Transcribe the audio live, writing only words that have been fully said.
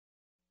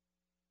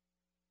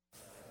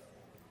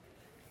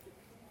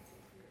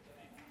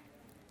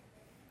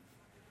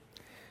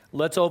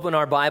Let's open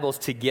our Bibles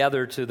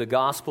together to the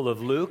Gospel of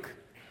Luke,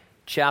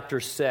 chapter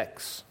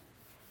 6.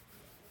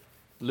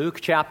 Luke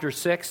chapter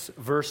 6,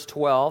 verse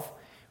 12.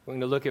 We're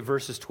going to look at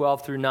verses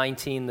 12 through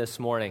 19 this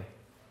morning.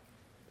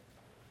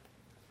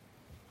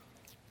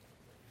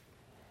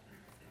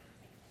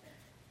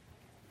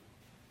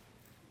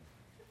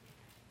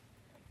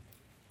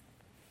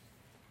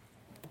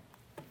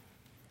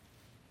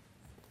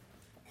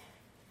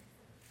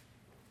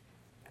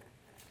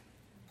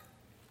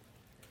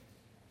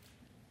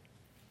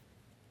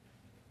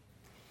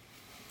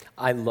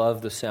 I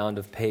love the sound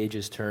of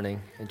pages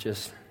turning.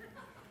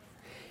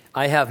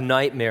 I have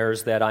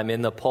nightmares that I'm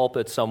in the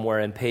pulpit somewhere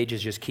and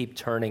pages just keep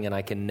turning and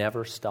I can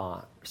never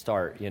start.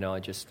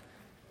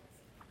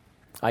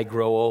 I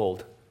grow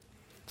old.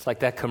 It's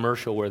like that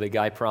commercial where the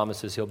guy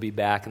promises he'll be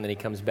back and then he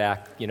comes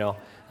back.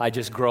 I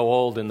just grow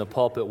old in the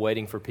pulpit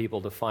waiting for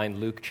people to find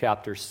Luke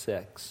chapter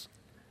 6.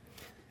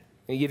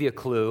 Let me give you a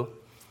clue.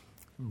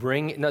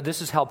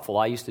 This is helpful.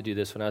 I used to do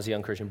this when I was a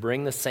young Christian.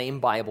 Bring the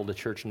same Bible to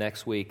church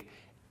next week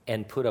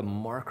and put a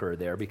marker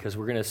there because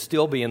we're going to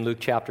still be in Luke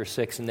chapter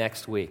 6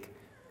 next week,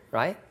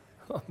 right?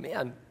 Oh,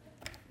 man.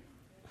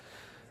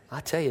 I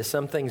tell you,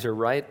 some things are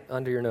right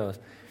under your nose.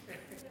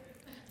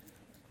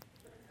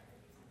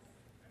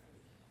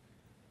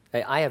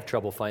 Hey, I have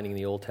trouble finding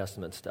the Old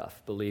Testament stuff,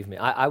 believe me.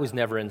 I was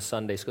never in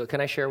Sunday school.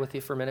 Can I share with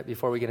you for a minute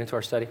before we get into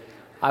our study?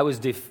 I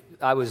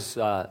was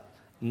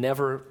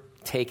never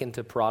taken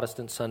to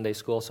Protestant Sunday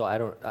school, so I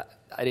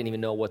didn't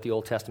even know what the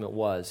Old Testament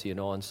was,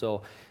 and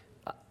so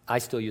I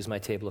still use my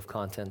table of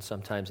contents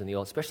sometimes in the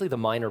Old, especially the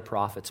minor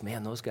prophets.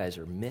 Man, those guys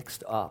are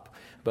mixed up.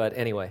 But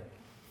anyway,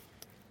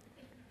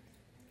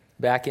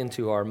 back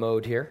into our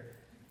mode here.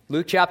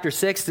 Luke chapter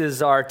 6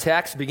 is our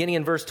text, beginning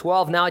in verse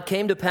 12. Now it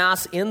came to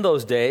pass in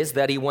those days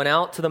that he went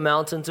out to the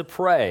mountain to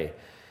pray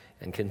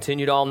and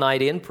continued all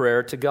night in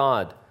prayer to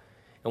God.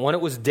 And when it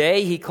was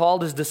day, he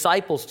called his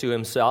disciples to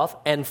himself,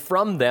 and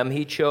from them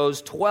he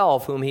chose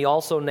 12, whom he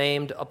also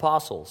named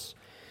apostles.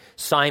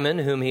 Simon,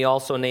 whom he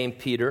also named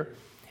Peter,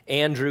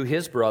 Andrew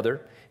his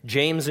brother,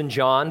 James and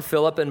John,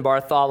 Philip and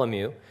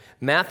Bartholomew,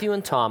 Matthew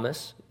and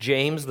Thomas,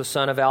 James the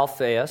son of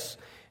Alphaeus,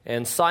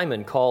 and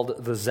Simon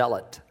called the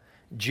Zealot,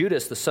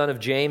 Judas the son of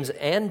James,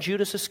 and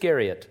Judas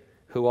Iscariot,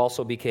 who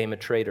also became a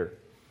traitor.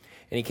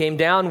 And he came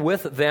down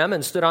with them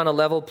and stood on a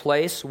level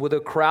place with a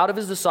crowd of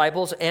his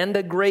disciples and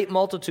a great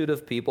multitude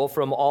of people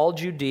from all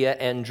Judea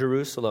and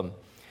Jerusalem,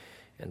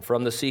 and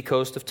from the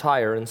seacoast of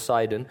Tyre and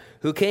Sidon,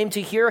 who came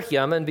to hear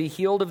him and be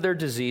healed of their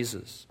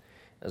diseases,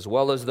 as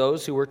well as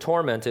those who were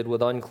tormented with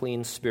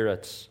unclean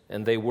spirits,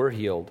 and they were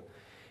healed.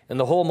 And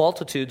the whole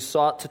multitude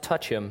sought to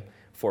touch him,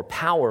 for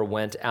power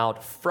went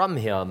out from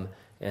him,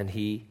 and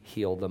he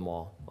healed them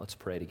all. Let's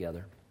pray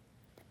together.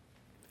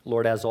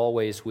 Lord, as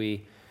always,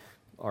 we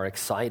are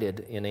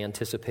excited in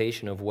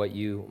anticipation of what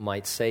you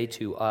might say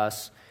to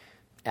us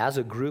as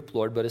a group,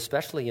 Lord, but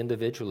especially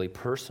individually,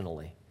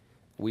 personally.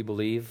 We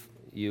believe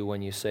you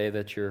when you say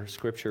that your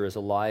Scripture is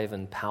alive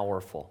and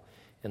powerful,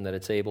 and that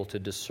it's able to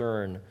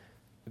discern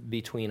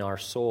between our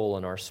soul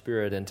and our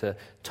spirit and to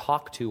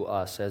talk to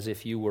us as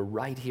if you were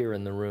right here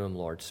in the room,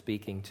 Lord,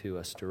 speaking to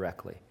us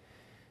directly.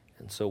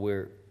 And so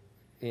we're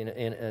in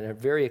a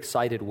very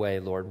excited way,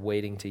 Lord,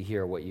 waiting to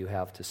hear what you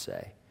have to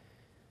say.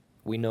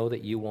 We know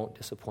that you won't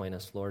disappoint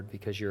us, Lord,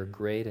 because you're a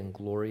great and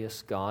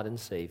glorious God and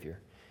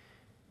Savior.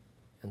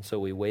 And so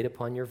we wait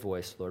upon your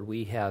voice, Lord.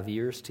 We have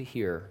ears to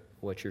hear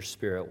what your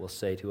Spirit will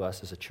say to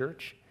us as a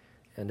church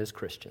and as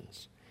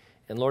Christians.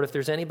 And Lord, if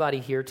there's anybody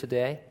here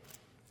today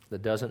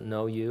that doesn't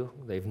know you,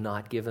 they've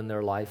not given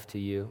their life to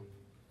you,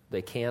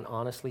 they can't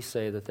honestly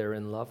say that they're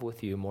in love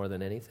with you more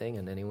than anything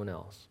and anyone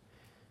else.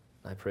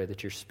 I pray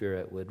that your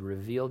Spirit would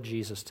reveal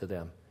Jesus to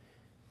them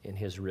in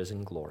his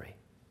risen glory.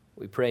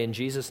 We pray in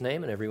Jesus'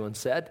 name, and everyone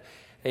said,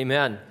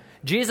 amen.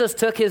 Jesus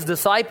took his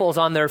disciples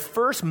on their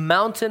first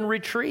mountain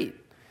retreat.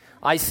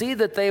 I see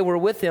that they were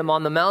with him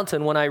on the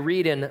mountain when I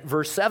read in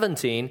verse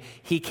 17,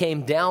 he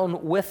came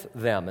down with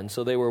them, and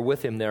so they were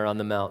with him there on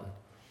the mountain.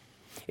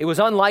 It was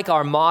unlike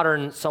our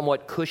modern,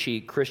 somewhat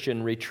cushy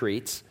Christian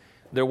retreats.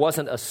 There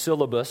wasn't a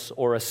syllabus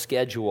or a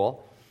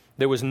schedule.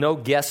 There was no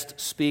guest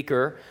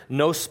speaker,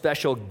 no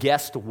special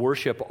guest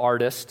worship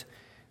artist.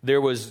 There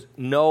was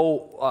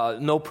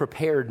no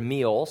prepared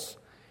meals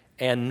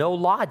and no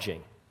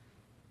lodging.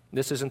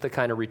 This isn't the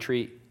kind of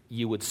retreat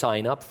you would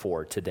sign up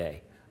for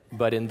today.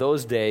 But in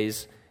those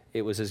days,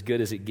 it was as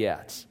good as it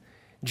gets.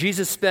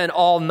 Jesus spent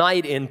all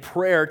night in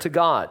prayer to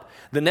God.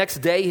 The next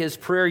day, his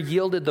prayer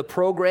yielded the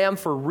program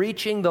for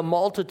reaching the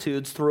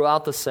multitudes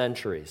throughout the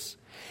centuries.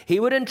 He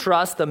would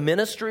entrust the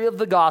ministry of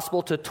the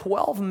gospel to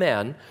 12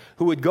 men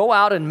who would go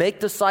out and make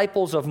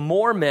disciples of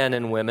more men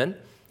and women,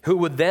 who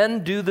would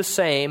then do the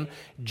same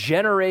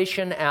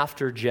generation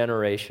after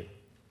generation.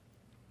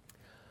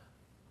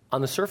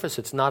 On the surface,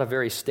 it's not a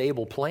very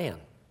stable plan.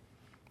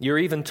 You're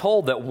even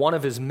told that one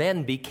of his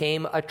men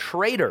became a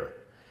traitor.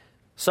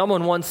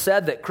 Someone once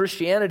said that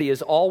Christianity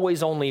is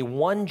always only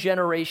one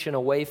generation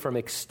away from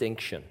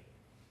extinction.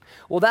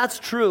 Well, that's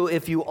true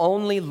if you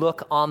only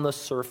look on the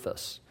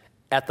surface.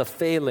 at the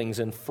failings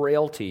and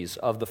frailties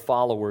of the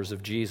followers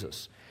of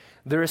Jesus.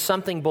 There is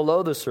something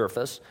below the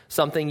surface,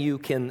 something you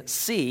can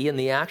see in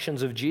the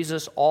actions of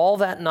Jesus all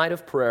that night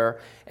of prayer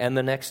and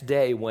the next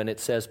day when it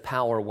says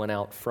power went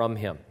out from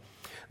him.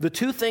 The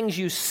two things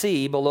you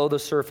see below the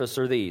surface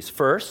are these.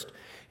 First,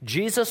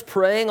 Jesus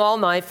praying all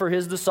night for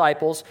his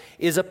disciples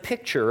is a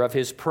picture of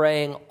his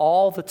praying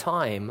all the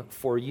time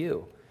for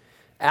you.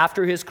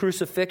 After his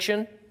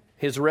crucifixion,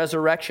 his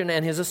resurrection,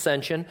 and his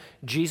ascension,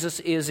 Jesus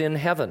is in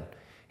heaven.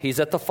 He's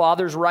at the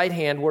Father's right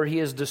hand where he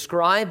is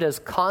described as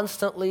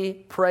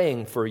constantly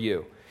praying for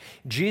you.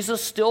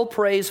 Jesus still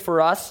prays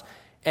for us,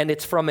 and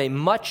it's from a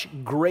much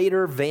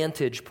greater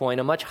vantage point,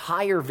 a much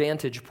higher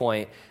vantage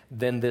point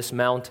than this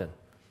mountain.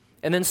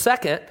 And then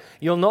second,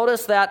 you'll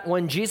notice that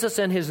when Jesus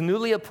and his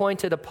newly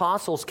appointed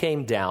apostles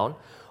came down,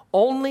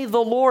 only the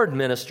Lord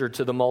ministered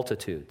to the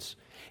multitudes.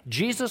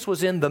 Jesus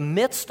was in the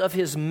midst of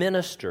his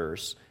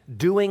ministers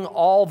doing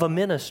all the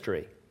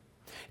ministry.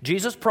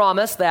 Jesus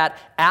promised that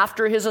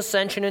after his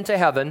ascension into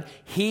heaven,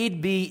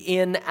 he'd be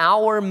in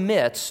our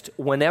midst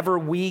whenever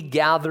we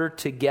gather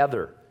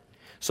together.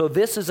 So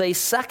this is a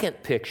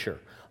second picture.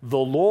 The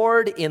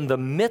Lord in the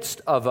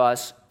midst of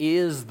us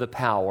is the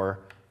power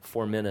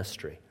for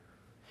ministry.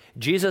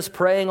 Jesus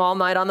praying all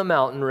night on the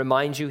mountain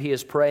reminds you he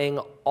is praying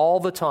all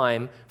the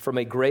time from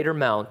a greater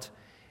mount,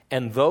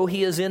 and though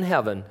he is in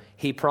heaven,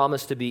 he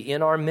promised to be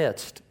in our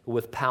midst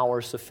with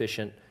power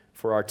sufficient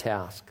for our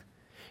task.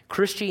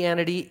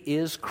 Christianity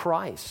is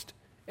Christ,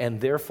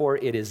 and therefore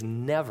it is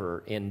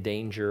never in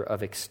danger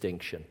of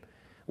extinction.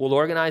 We'll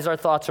organize our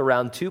thoughts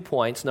around 2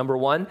 points. Number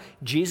one,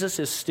 Jesus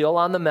is still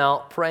on the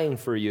mount praying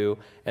for you.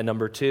 And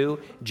number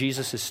two,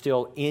 Jesus is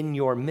still in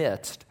your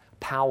midst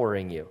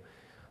powering you.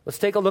 Let's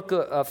take a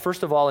look,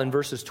 first of all, in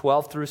verses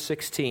 12 through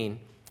 16.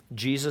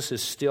 Jesus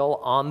is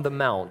still on the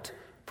mount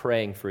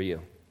praying for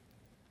you.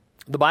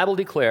 The Bible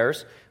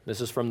declares,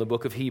 this is from the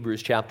book of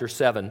Hebrews, chapter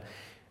 7,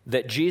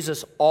 that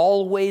Jesus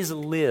always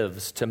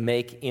lives to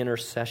make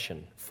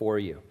intercession for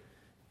you.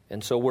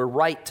 And so we're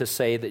right to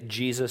say that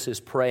Jesus is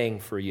praying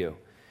for you.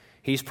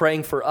 He's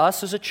praying for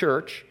us as a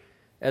church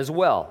as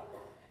well.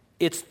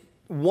 It's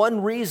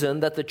one reason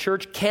that the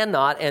church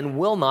cannot and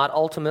will not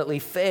ultimately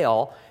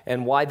fail,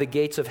 and why the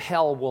gates of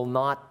hell will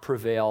not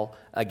prevail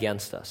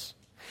against us.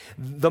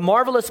 The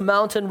marvelous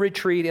mountain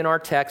retreat in our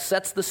text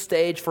sets the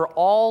stage for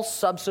all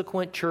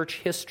subsequent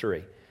church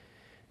history.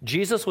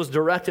 Jesus was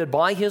directed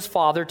by his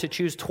Father to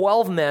choose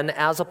 12 men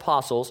as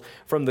apostles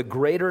from the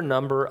greater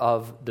number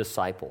of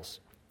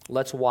disciples.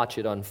 Let's watch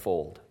it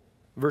unfold.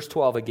 Verse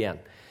 12 again.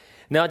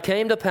 Now it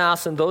came to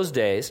pass in those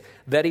days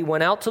that he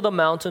went out to the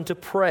mountain to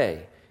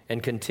pray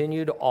and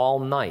continued all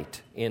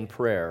night in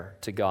prayer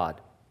to God.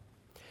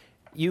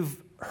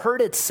 You've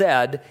heard it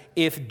said,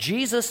 if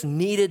Jesus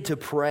needed to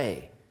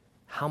pray,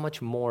 how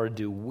much more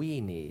do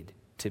we need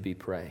to be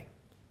praying?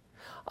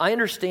 I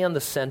understand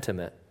the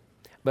sentiment,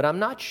 but I'm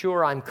not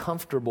sure I'm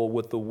comfortable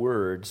with the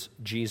words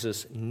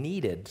Jesus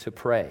needed to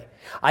pray.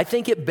 I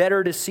think it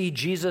better to see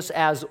Jesus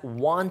as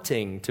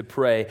wanting to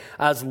pray,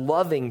 as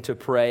loving to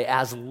pray,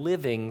 as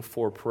living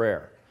for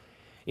prayer.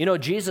 You know,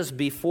 Jesus,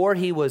 before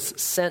he was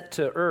sent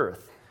to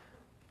earth,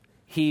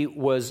 he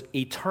was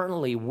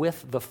eternally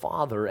with the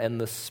Father and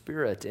the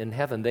Spirit in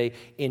heaven. They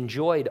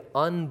enjoyed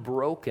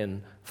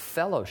unbroken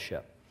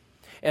fellowship.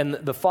 And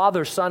the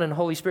Father, Son, and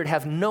Holy Spirit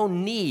have no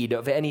need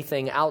of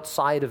anything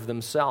outside of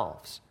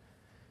themselves.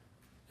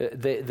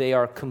 They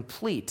are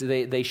complete.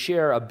 They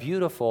share a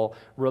beautiful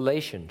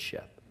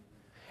relationship.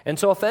 And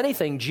so if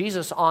anything,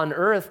 Jesus on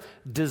earth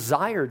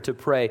desired to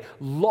pray,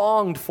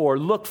 longed for,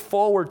 looked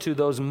forward to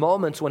those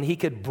moments when he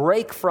could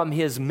break from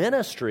his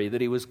ministry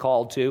that he was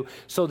called to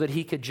so that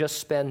he could just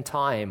spend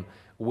time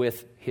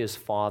with his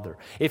Father.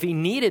 If he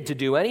needed to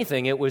do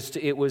anything, it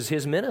was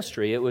his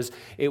ministry. It was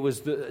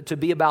to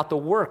be about the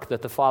work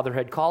that the Father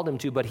had called him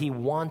to, but he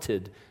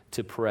wanted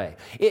to pray.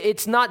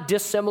 It's not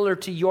dissimilar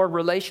to your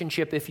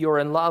relationship if you're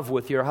in love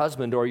with your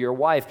husband or your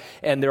wife,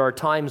 and there are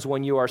times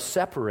when you are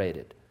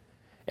separated,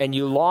 and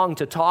you long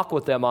to talk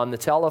with them on the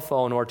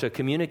telephone or to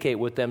communicate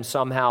with them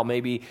somehow,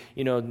 maybe,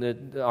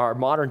 our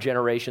modern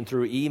generation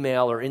through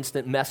email or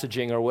instant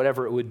messaging or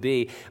whatever it would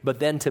be, but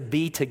then to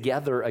be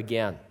together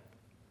again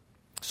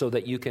so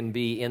that you can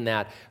be in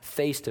that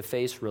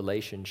face-to-face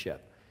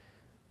relationship.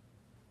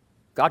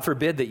 God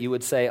forbid that you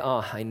would say,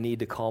 I need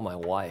to call my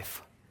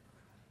wife.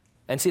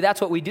 And see,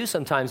 that's what we do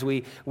sometimes.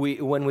 We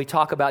when we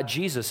talk about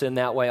Jesus in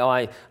that way,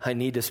 I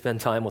need to spend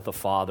time with the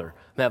Father.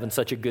 I'm having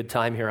such a good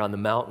time here on the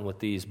mountain with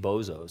these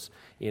bozos.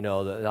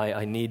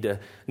 I need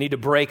to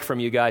break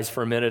from you guys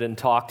for a minute and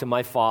talk to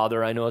my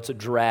Father. I know it's a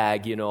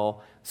drag,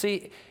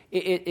 See,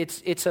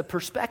 it's a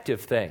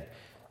perspective thing.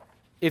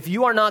 If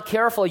you are not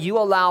careful, you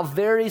allow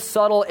very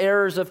subtle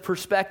errors of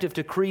perspective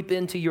to creep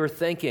into your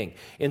thinking.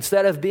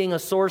 Instead of being a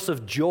source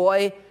of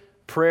joy,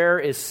 prayer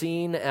is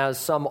seen as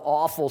some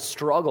awful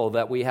struggle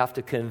that we have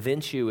to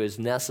convince you is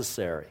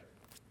necessary.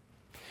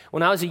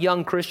 When I was a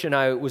young Christian,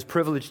 I was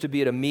privileged to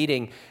be at a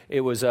meeting.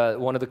 It was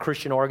one of the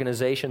Christian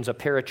organizations, a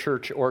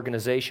parachurch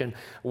organization,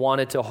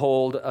 wanted to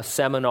hold a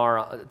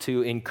seminar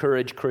to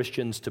encourage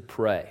Christians to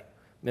pray.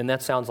 And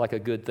that sounds like a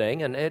good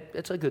thing, and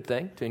it's a good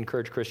thing to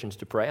encourage Christians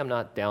to pray. I'm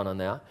not down on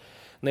that.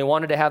 And they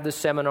wanted to have this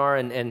seminar,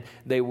 and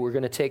they were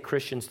going to take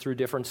Christians through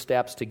different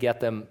steps to get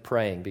them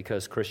praying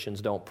because Christians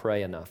don't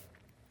pray enough.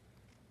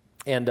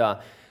 And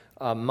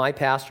my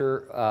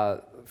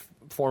pastor,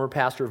 former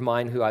pastor of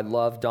mine who I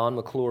love, Don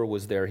McClure,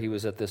 was there. He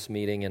was at this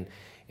meeting,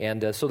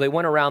 and so they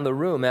went around the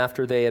room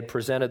after they had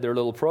presented their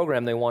little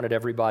program. They wanted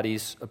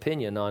everybody's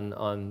opinion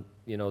on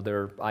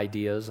their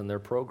ideas and their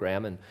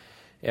program, and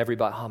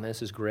everybody, oh man,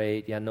 this is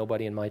great. Yeah,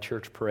 nobody in my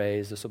church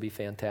prays. This will be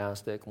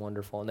fantastic,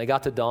 wonderful. And they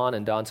got to Don,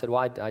 and Don said,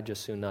 well, I'd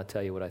just soon not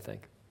tell you what I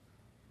think.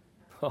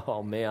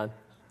 Oh man.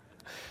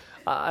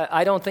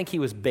 I don't think he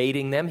was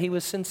baiting them. He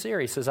was sincere.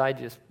 He says,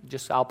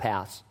 I'll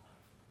pass.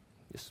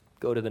 Just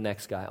go to the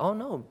next guy. Oh,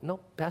 no,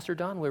 Pastor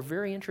Don, we're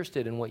very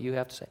interested in what you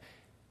have to say.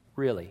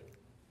 Really?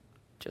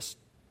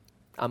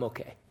 I'm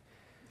okay.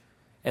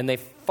 And they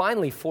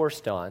finally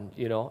forced Don,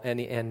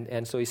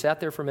 and so he sat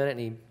there for a minute, and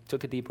he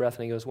took a deep breath,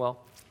 and he goes,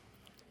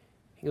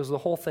 the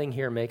whole thing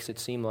here makes it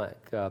seem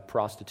like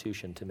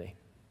prostitution to me.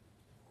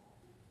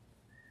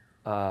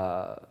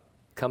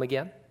 Come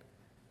again?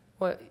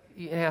 Well,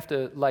 you have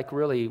to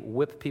really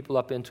whip people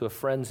up into a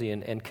frenzy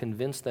and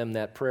convince them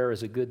that prayer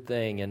is a good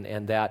thing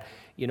and that,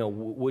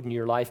 wouldn't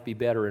your life be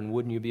better and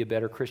wouldn't you be a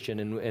better Christian?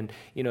 And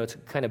it's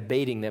kind of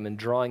baiting them and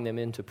drawing them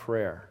into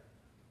prayer.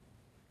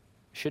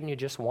 Shouldn't you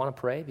just want to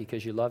pray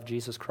because you love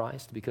Jesus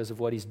Christ, because of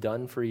what he's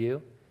done for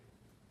you?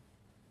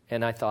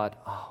 And I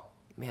thought, oh,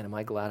 man, am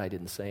I glad I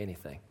didn't say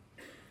anything.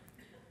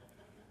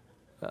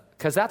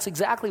 Because that's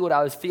exactly what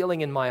I was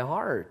feeling in my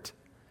heart.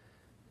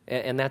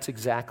 And that's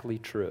exactly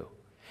true.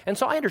 And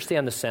so I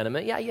understand the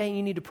sentiment. Yeah,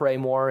 you need to pray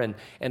more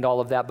and all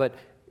of that. But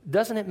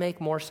doesn't it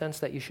make more sense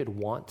that you should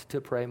want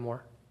to pray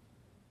more?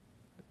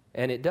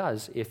 And it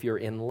does if you're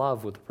in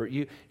love with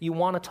you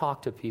want to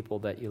talk to people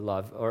that you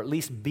love, or at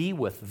least be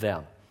with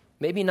them.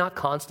 Maybe not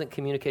constant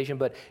communication,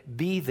 but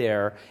be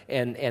there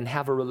and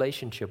have a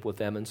relationship with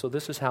them. And so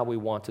this is how we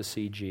want to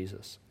see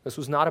Jesus. This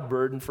was not a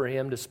burden for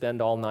him to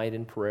spend all night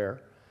in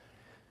prayer.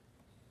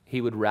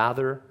 He would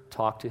rather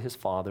talk to his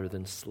Father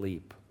than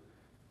sleep.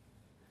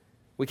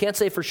 We can't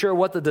say for sure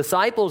what the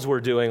disciples were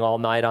doing all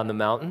night on the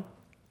mountain.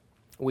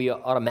 We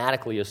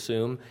automatically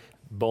assume,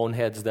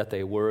 boneheads that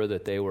they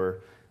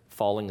were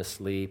falling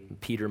asleep.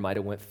 Peter might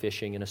have went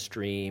fishing in a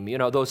stream. We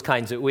have those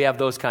kinds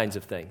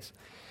of things.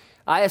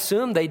 I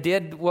assume they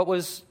did what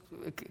was,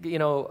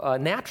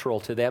 natural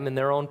to them in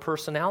their own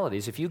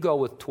personalities. If you go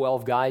with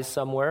 12 guys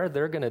somewhere,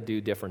 they're going to do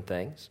different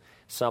things.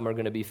 Some are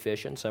going to be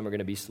fishing. Some are going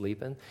to be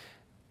sleeping.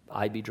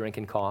 I'd be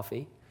drinking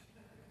coffee.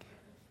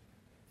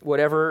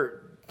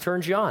 Whatever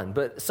turns you on.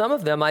 But some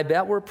of them, I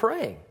bet, were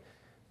praying.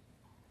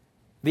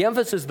 The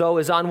emphasis, though,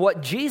 is on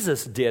what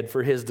Jesus did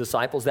for his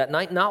disciples that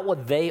night, not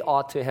what they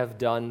ought to have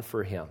done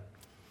for him.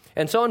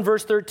 And so in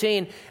verse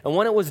 13, and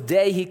when it was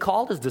day, he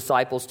called his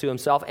disciples to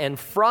himself, and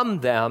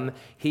from them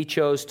he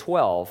chose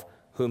 12,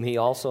 whom he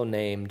also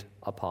named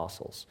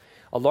apostles.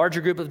 A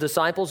larger group of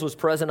disciples was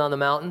present on the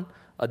mountain.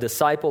 A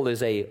disciple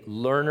is a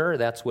learner.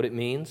 That's what it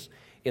means.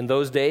 In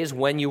those days,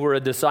 when you were a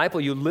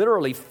disciple, you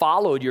literally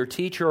followed your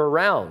teacher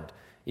around.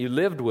 You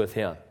lived with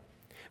him.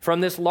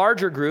 From this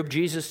larger group,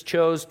 Jesus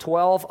chose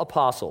 12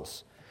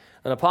 apostles.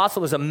 An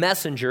apostle is a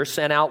messenger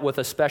sent out with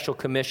a special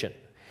commission.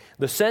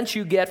 The sense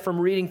you get from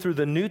reading through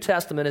the New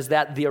Testament is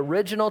that the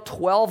original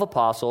 12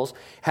 apostles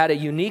had a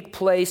unique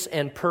place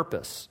and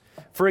purpose.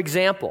 For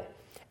example,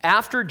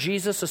 after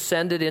Jesus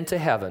ascended into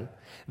heaven,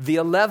 the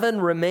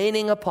 11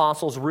 remaining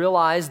apostles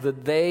realized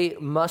that they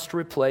must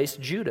replace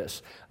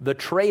Judas, the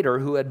traitor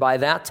who had by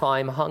that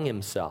time hung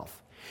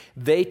himself.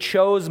 They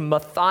chose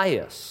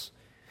Matthias.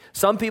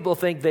 Some people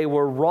think they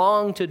were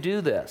wrong to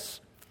do this,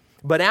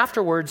 but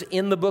afterwards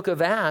in the book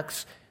of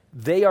Acts,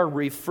 they are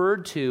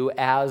referred to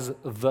as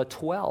the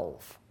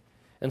 12.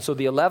 And so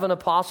the 11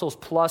 apostles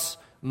plus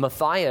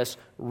Matthias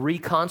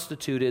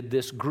reconstituted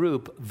this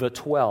group, the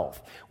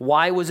 12.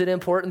 Why was it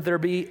important there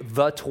be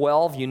the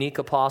 12 unique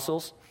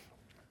apostles?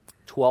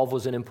 12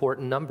 was an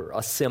important number,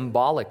 a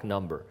symbolic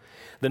number.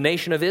 The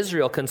nation of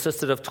Israel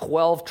consisted of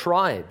 12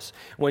 tribes.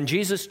 When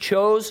Jesus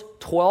chose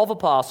 12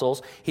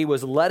 apostles, he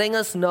was letting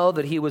us know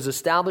that he was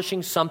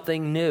establishing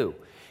something new.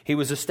 He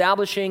was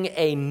establishing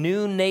a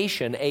new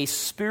nation, a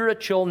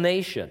spiritual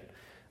nation,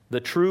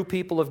 the true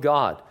people of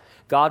God.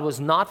 God was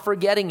not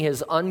forgetting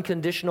his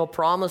unconditional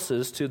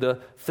promises to the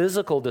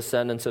physical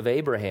descendants of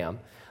Abraham,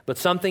 but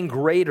something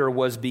greater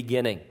was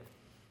beginning.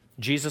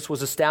 Jesus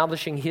was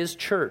establishing his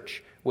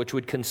church, which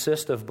would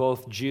consist of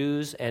both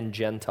Jews and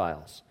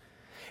Gentiles.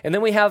 And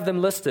then we have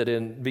them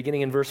listed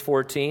beginning in verse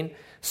 14.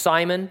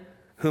 Simon,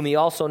 whom he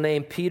also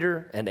named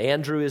Peter, and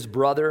Andrew his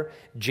brother,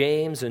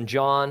 James and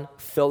John,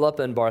 Philip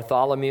and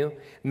Bartholomew,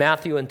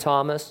 Matthew and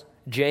Thomas,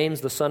 James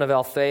the son of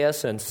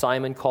Alphaeus, and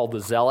Simon called the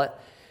Zealot,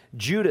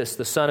 Judas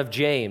the son of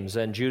James,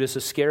 and Judas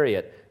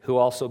Iscariot, who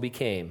also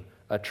became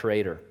a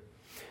traitor.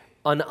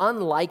 an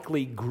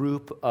unlikely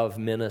group of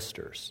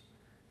ministers.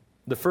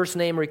 The first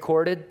name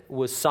recorded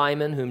was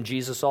Simon, whom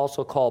Jesus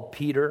also called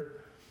Peter.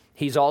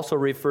 He's also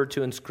referred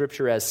to in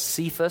Scripture as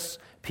Cephas.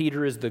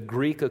 Peter is the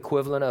Greek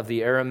equivalent of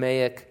the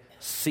Aramaic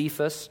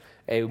Cephas,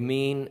 a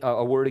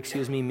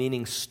word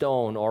meaning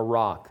stone or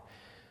rock.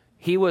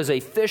 He was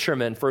a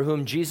fisherman for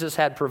whom Jesus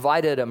had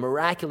provided a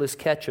miraculous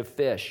catch of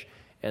fish,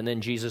 and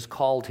then Jesus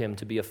called him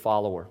to be a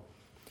follower.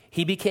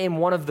 He became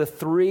one of the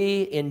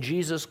three in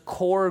Jesus'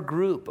 core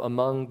group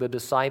among the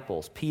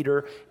disciples.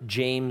 Peter,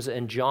 James,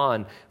 and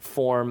John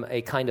form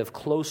a kind of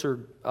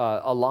closer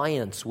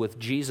alliance with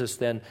Jesus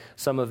than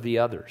some of the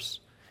others.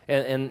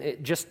 And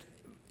just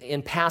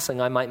in passing,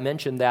 I might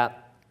mention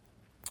that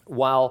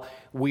while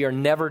we are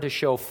never to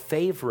show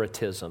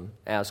favoritism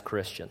as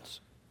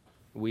Christians,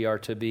 we are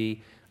to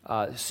be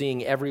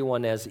seeing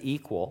everyone as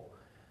equal.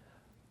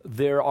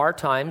 There are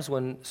times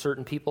when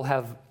certain people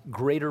have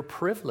greater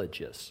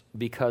privileges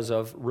because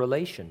of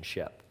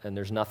relationship, and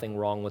there's nothing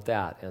wrong with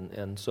that.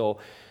 And so,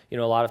 a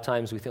lot of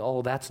times we think,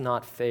 oh, that's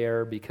not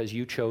fair because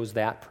you chose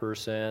that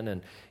person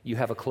and you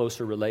have a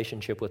closer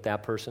relationship with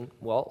that person.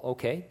 Well,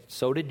 okay,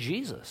 so did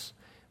Jesus.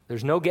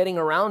 There's no getting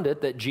around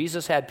it that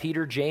Jesus had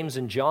Peter, James,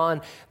 and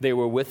John. They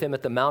were with him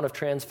at the Mount of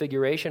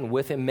Transfiguration,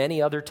 with him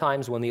many other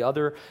times when the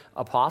other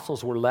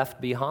apostles were left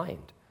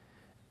behind.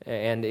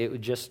 And it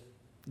would just...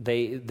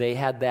 They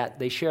had that,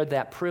 they shared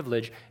that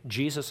privilege.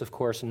 Jesus, of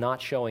course, not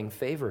showing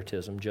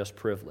favoritism, just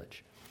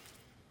privilege.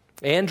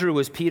 Andrew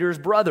was Peter's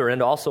brother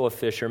and also a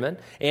fisherman.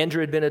 Andrew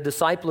had been a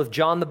disciple of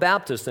John the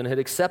Baptist and had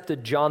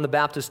accepted John the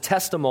Baptist's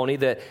testimony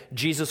that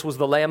Jesus was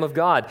the Lamb of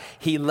God.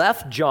 He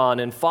left John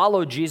and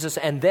followed Jesus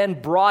and then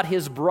brought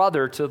his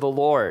brother to the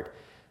Lord.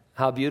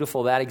 How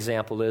beautiful that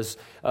example is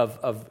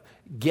of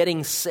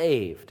getting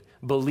saved,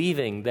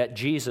 believing that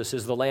Jesus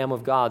is the Lamb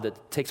of God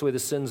that takes away the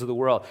sins of the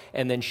world,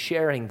 and then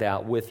sharing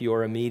that with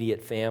your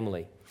immediate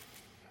family.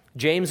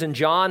 James and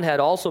John had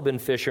also been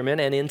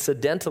fishermen, and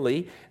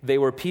incidentally, they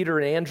were Peter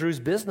and Andrew's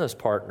business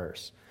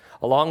partners.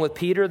 Along with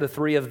Peter, the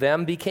three of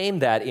them became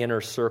that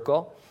inner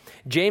circle.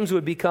 James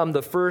would become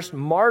the first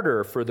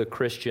martyr for the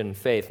Christian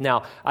faith.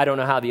 Now, I don't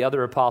know how the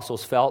other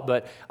apostles felt,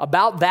 but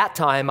about that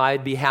time,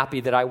 I'd be happy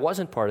that I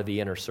wasn't part of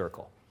the inner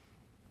circle.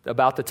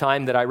 About the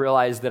time that I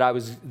realized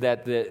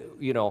that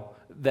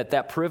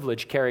that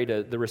privilege carried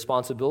the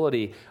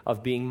responsibility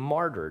of being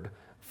martyred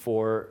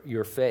for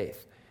your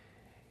faith.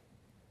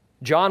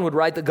 John would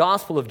write the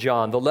Gospel of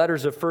John, the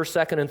letters of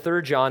 1st, 2nd, and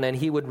 3rd John, and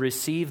he would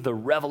receive the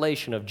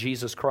revelation of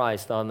Jesus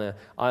Christ on the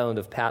island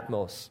of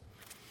Patmos.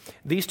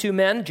 These two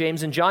men,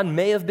 James and John,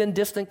 may have been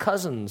distant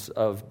cousins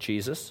of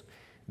Jesus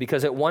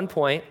because at one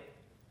point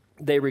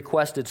they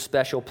requested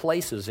special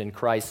places in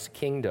Christ's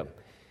kingdom.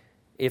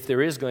 If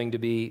there is going to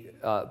be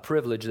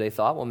privilege, they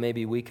thought, well,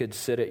 maybe we could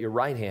sit at your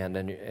right hand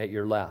and at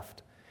your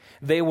left.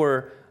 They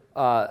were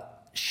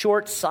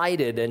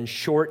short-sighted and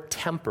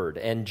short-tempered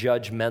and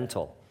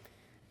judgmental.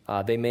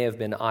 They may have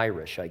been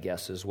Irish, I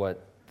guess, is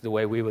the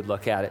way we would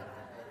look at it.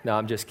 No,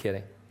 I'm just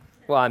kidding.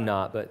 Well, I'm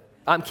not, but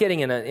I'm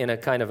kidding in a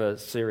kind of a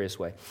serious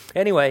way.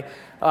 Anyway,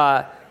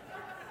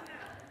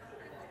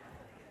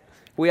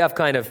 we have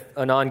kind of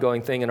an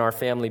ongoing thing in our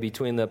family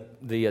between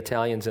the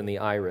Italians and the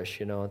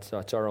Irish.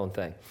 It's our own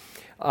thing.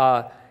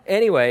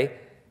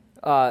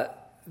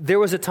 There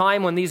was a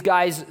time when these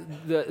guys,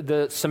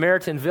 the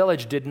Samaritan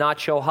village, did not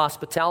show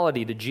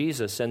hospitality to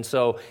Jesus. And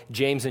so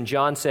James and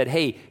John said,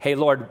 hey,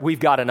 Lord, we've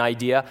got an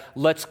idea.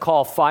 Let's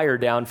call fire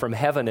down from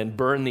heaven and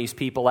burn these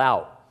people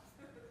out.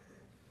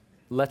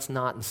 Let's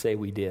not say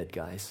we did,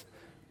 guys.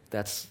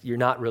 You're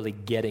not really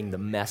getting the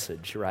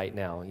message right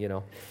now,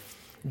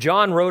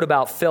 John wrote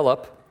about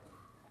Philip.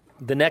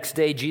 The next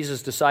day,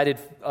 Jesus decided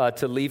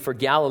to leave for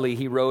Galilee.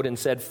 He wrote and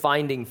said,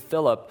 finding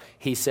Philip,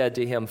 he said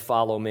to him,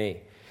 follow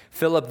me.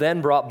 Philip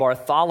then brought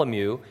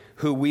Bartholomew,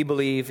 who we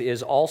believe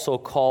is also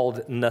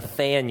called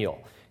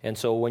Nathaniel. And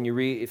so when you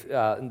read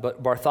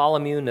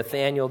Bartholomew,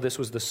 Nathaniel, this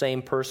was the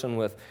same person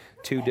with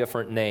two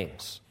different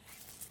names.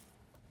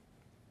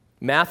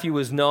 Matthew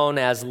was known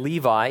as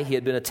Levi. He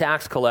had been a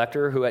tax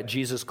collector who at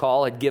Jesus'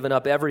 call had given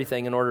up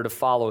everything in order to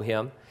follow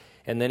him.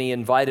 And then he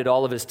invited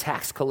all of his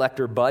tax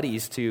collector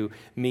buddies to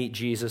meet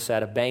Jesus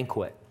at a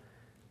banquet.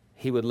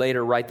 He would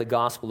later write the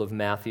Gospel of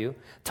Matthew.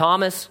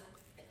 Thomas,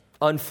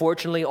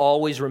 unfortunately,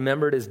 always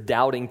remembered as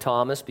Doubting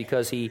Thomas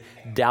because he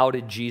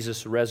doubted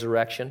Jesus'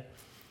 resurrection.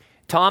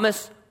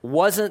 Thomas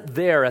wasn't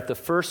there at the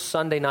first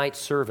Sunday night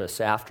service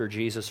after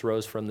Jesus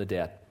rose from the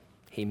dead.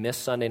 He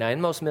missed Sunday night.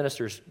 And most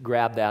ministers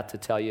grab that to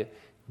tell you,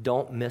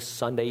 don't miss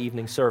Sunday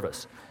evening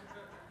service.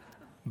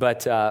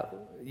 But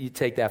you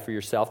take that for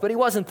yourself. But he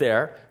wasn't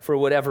there for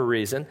whatever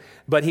reason.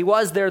 But he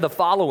was there the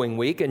following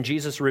week, and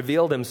Jesus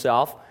revealed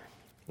himself.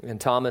 And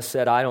Thomas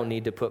said, I don't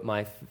need to put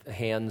my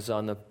hands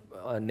on the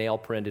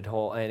nail-printed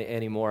hole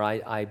anymore.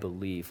 I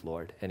believe,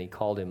 Lord. And he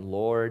called him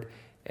Lord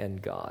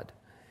and God.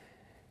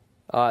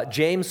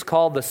 James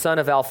called the son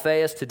of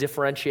Alphaeus to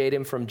differentiate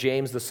him from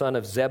James, the son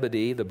of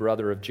Zebedee, the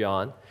brother of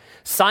John.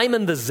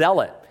 Simon the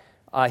Zealot.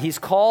 He's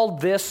called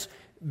this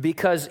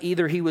because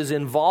either he was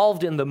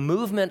involved in the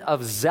movement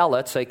of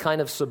zealots, a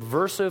kind of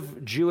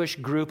subversive Jewish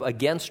group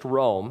against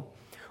Rome,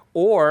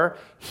 or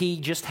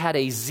he just had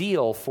a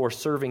zeal for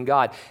serving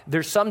God.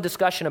 There's some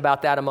discussion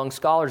about that among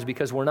scholars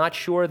because we're not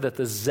sure that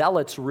the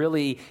zealots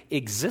really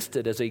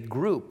existed as a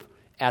group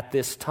at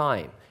this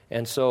time.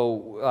 And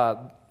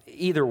so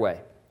either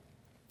way,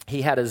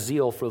 he had a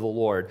zeal for the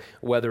Lord,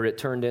 whether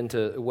it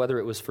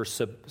was for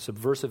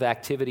subversive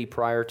activity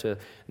prior to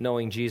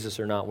knowing Jesus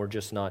or not, we're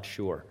just not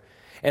sure.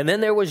 And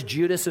then there was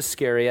Judas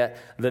Iscariot.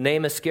 The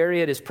name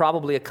Iscariot is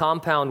probably a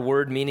compound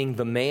word meaning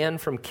the man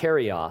from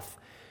Kerioth.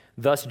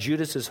 Thus,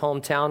 Judas's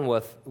hometown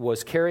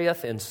was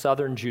Kerioth in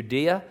southern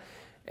Judea,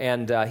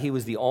 and he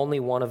was the only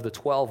one of the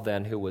 12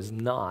 then who was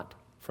not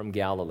from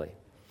Galilee.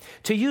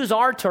 To use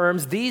our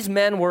terms, these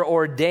men were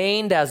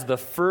ordained as the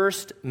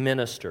first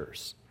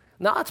ministers.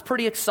 Now, that's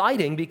pretty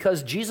exciting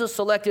because Jesus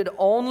selected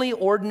only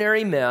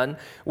ordinary men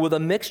with a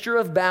mixture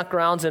of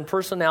backgrounds and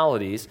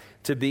personalities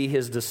to be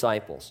his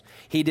disciples.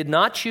 He did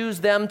not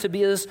choose them to be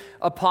his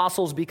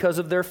apostles because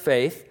of their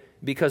faith,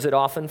 because it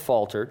often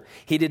faltered.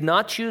 He did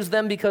not choose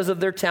them because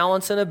of their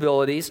talents and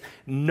abilities.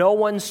 No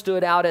one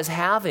stood out as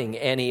having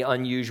any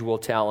unusual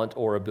talent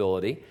or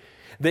ability.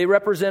 They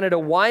represented a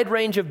wide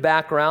range of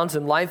backgrounds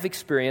and life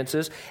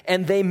experiences,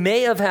 and they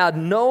may have had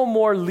no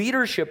more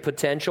leadership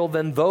potential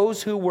than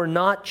those who were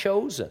not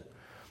chosen.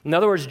 In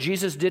other words,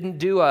 Jesus didn't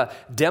do a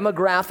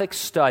demographic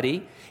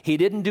study. He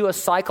didn't do a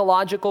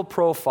psychological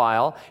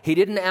profile. He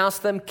didn't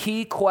ask them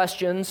key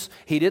questions.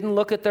 He didn't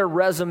look at their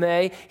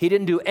resume. He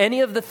didn't do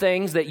any of the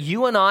things that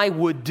you and I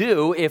would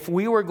do if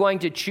we were going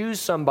to choose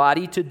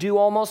somebody to do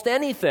almost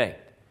anything.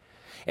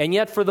 And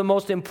yet, for the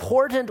most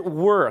important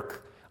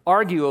work,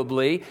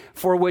 arguably,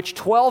 for which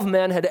 12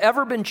 men had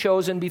ever been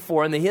chosen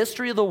before in the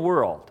history of the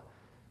world,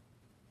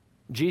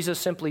 Jesus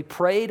simply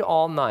prayed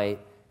all night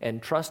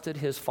and trusted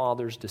his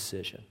Father's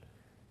decision.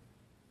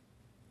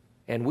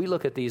 And we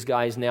look at these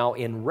guys now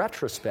in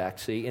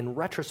retrospect,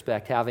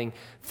 having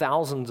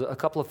a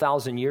couple of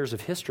thousand years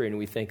of history, and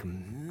we think,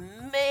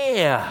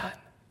 man,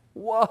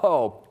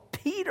 whoa,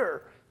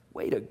 Peter,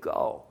 way to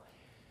go.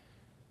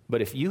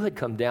 But if you had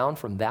come down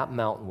from that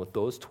mountain with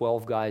those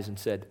 12 guys and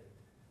said,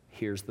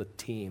 here's the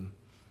team,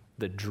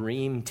 the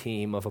dream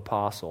team of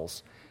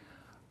apostles,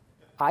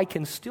 I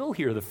can still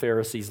hear the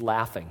Pharisees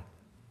laughing.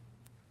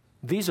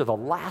 These are the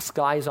last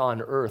guys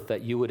on earth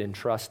that you would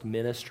entrust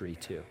ministry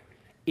to.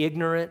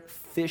 Ignorant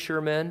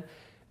fishermen,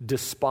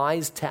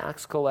 despised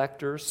tax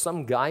collectors,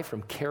 some guy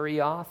from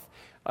Kerioth,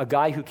 a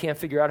guy who can't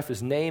figure out if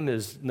his name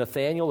is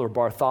Nathaniel or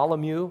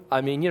Bartholomew.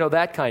 I mean,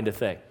 that kind of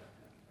thing.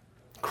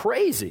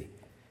 Crazy.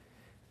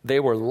 They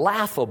were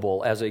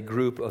laughable as a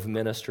group of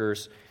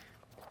ministers,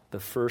 the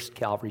first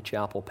Calvary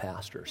Chapel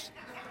pastors.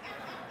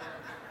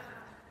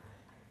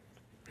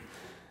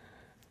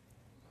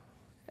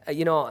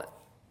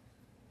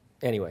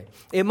 Anyway,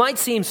 it might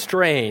seem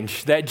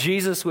strange that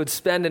Jesus would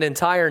spend an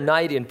entire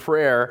night in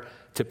prayer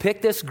to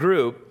pick this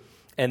group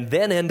and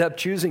then end up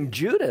choosing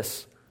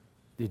Judas.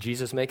 Did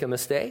Jesus make a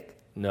mistake?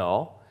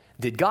 No.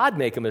 Did God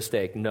make a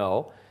mistake?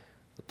 No.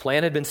 The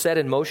plan had been set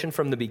in motion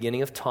from the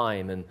beginning of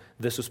time, and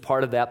this was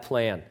part of that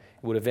plan.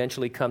 It would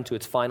eventually come to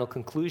its final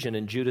conclusion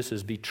in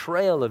Judas's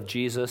betrayal of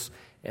Jesus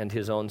and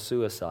his own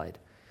suicide.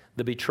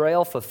 The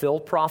betrayal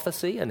fulfilled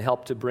prophecy and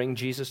helped to bring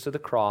Jesus to the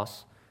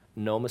cross.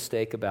 No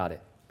mistake about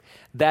it.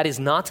 That is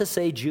not to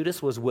say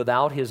Judas was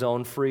without his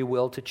own free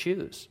will to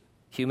choose.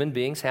 Human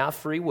beings have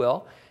free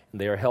will,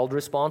 and they are held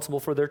responsible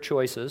for their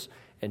choices,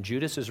 and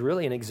Judas is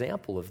really an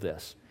example of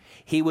this.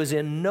 He was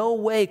in no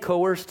way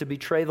coerced to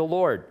betray the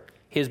Lord.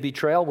 His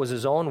betrayal was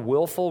his own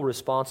willful,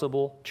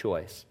 responsible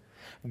choice.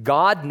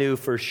 God knew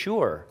for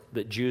sure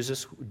that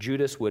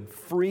Judas would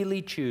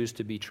freely choose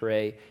to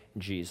betray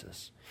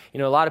Jesus. A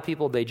lot of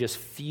people, they just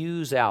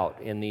fuse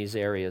out in these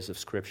areas of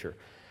Scripture.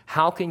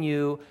 How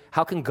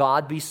can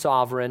God be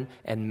sovereign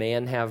and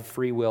man have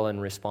free will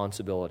and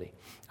responsibility?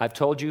 I've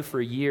told you for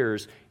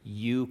years,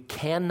 you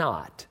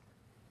cannot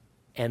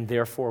and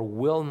therefore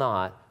will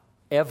not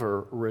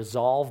ever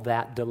resolve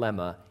that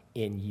dilemma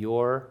in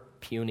your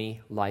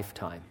puny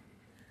lifetime.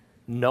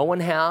 No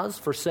one has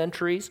for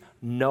centuries,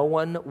 no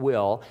one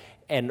will,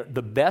 and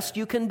the best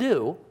you can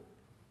do,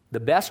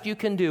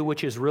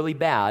 which is really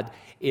bad,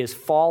 is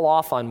fall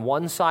off on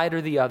one side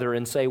or the other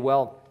and say,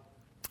 well,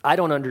 I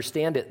don't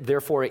understand it,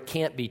 therefore it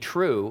can't be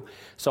true,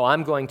 so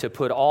I'm going to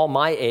put all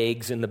my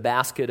eggs in the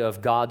basket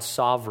of God's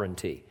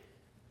sovereignty.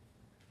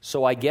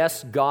 So I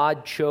guess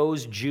God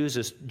chose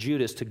Judas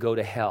to go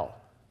to hell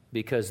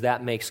because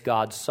that makes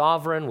God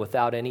sovereign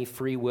without any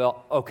free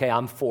will. Okay,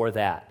 I'm for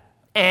that.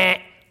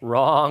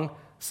 Wrong.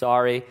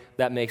 Sorry,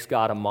 that makes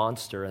God a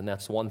monster, and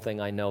that's one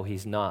thing I know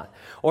he's not.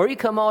 Or you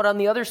come out on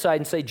the other side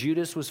and say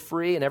Judas was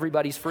free and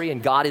everybody's free,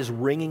 and God is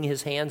wringing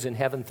his hands in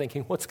heaven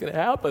thinking, what's going to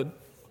happen?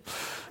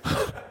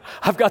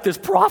 I've got this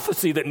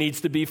prophecy that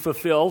needs to be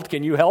fulfilled.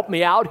 Can you help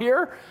me out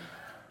here?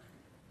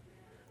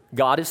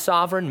 God is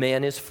sovereign,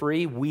 man is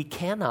free. We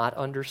cannot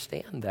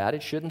understand that.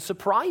 It shouldn't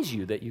surprise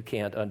you that you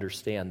can't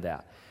understand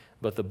that.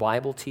 But the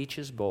Bible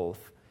teaches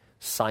both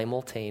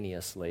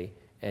simultaneously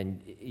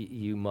and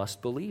you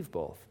must believe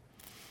both.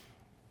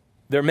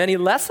 There are many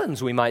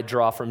lessons we might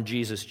draw from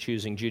Jesus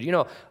choosing Judah. You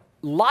know,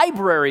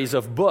 libraries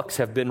of books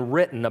have been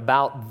written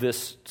about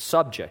this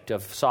subject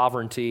of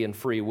sovereignty and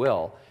free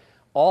will.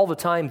 All the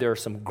time there are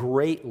some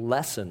great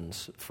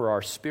lessons for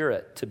our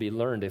spirit to be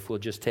learned if we'll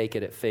just take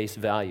it at face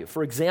value.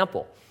 For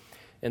example,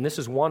 and this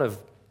is one of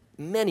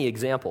many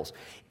examples,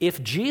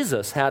 if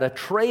Jesus had a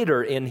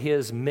traitor in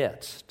his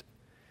midst,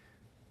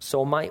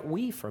 so might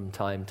we from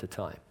time to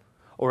time,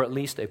 or at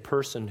least a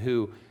person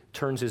who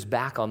turns his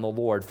back on the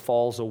Lord,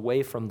 falls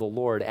away from the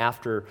Lord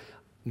after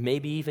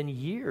maybe even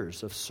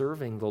years of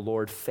serving the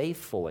Lord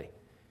faithfully.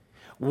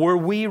 Were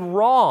we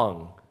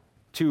wrong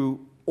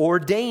to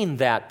ordain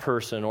that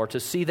person or to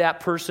see that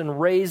person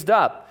raised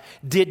up?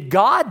 Did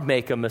God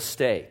make a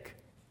mistake?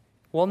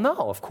 Well, no,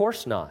 of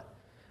course not.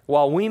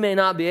 While we may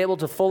not be able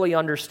to fully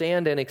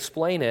understand and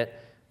explain it,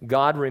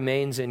 God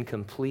remains in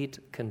complete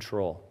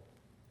control.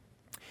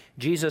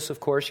 Jesus, of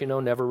course,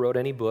 never wrote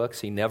any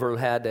books. He never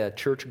had a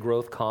church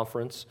growth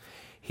conference.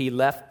 He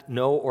left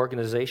no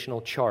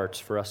organizational charts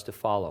for us to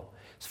follow.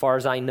 As far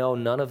as I know,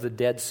 none of the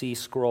Dead Sea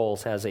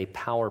Scrolls has a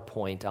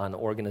PowerPoint on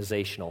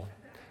organizational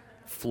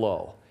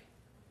flow.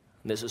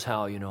 And this is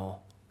how,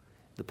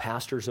 the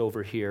pastor's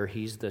over here,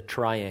 he's the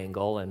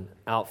triangle, and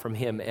out from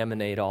him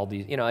emanate all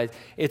these.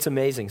 It's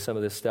amazing, some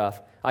of this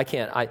stuff.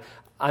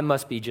 I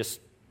must be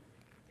just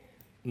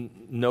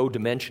no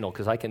dimensional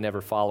because I can never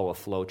follow a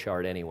flow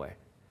chart anyway.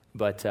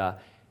 But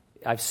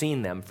I've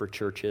seen them for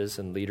churches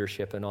and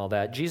leadership and all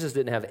that. Jesus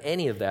didn't have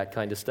any of that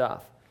kind of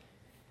stuff.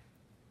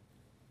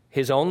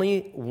 His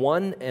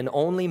one and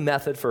only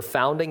method for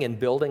founding and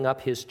building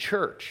up his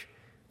church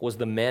was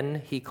the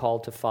men he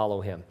called to follow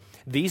him.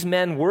 These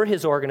men were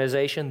his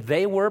organization.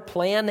 They were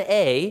plan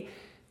A,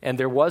 and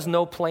there was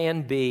no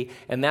plan B,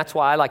 and that's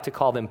why I like to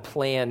call them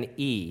plan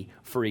E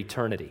for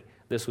eternity.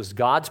 This was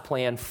God's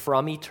plan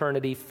from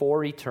eternity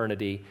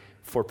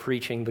for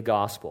preaching the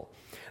gospel.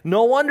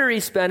 No wonder he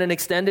spent an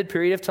extended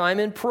period of time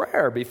in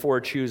prayer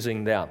before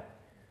choosing them.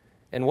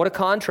 And what a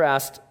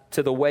contrast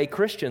to the way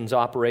Christians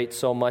operate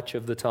so much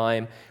of the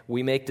time.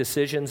 We make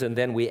decisions and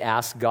then we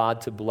ask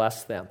God to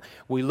bless them.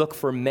 We look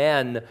for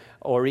men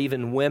or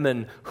even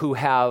women who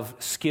have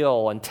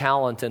skill and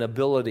talent and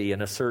ability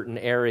in a certain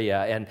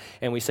area.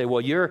 And we say,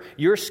 well,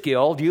 you're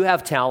skilled, you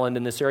have talent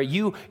in this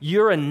area,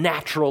 you're a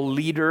natural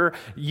leader,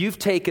 you've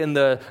taken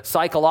the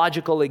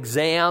psychological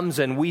exams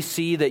and we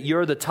see that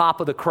you're the top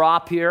of the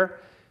crop here.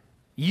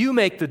 You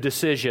make the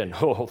decision.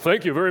 Oh,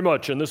 thank you very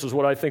much, and this is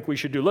what I think we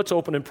should do. Let's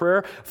open in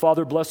prayer.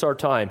 Father, bless our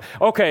time.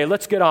 Okay,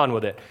 let's get on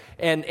with it.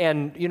 And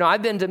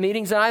I've been to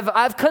meetings, and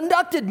I've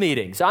conducted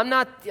meetings.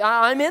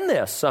 I'm in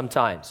this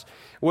sometimes,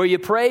 where you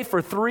pray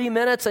for 3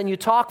 minutes and you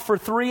talk for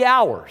 3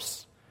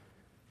 hours.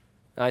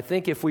 I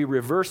think if we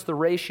reverse the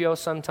ratio,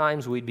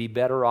 sometimes we'd be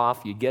better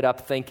off. You get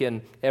up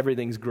thinking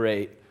everything's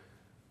great.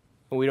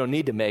 We don't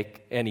need to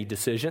make any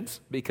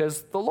decisions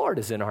because the Lord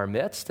is in our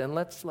midst, and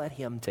let's let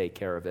him take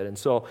care of it. And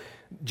so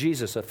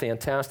Jesus, a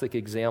fantastic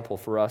example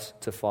for us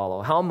to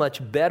follow. How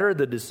much better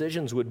the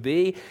decisions would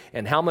be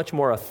and how much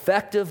more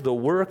effective the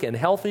work and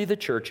healthy the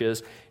church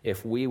is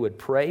if we would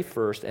pray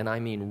first, and I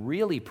mean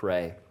really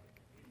pray,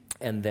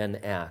 and then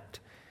act.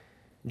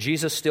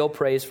 Jesus still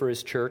prays for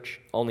his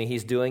church, only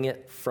he's doing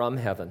it from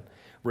heaven.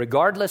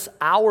 Regardless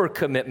our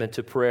commitment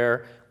to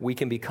prayer, we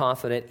can be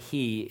confident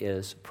he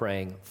is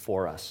praying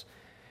for us.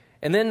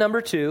 And then number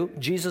 2,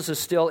 Jesus is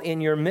still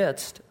in your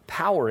midst,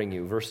 powering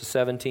you, verses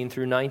 17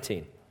 through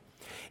 19.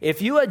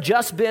 If you had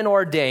just been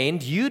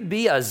ordained, you'd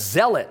be a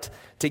zealot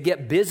to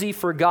get busy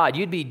for God.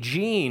 You'd be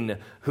Gene,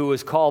 who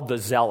is called the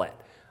zealot.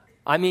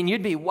 I mean,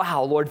 you'd be,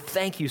 wow, Lord,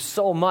 thank you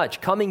so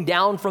much. Coming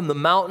down from the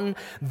mountain,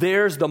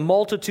 there's the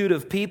multitude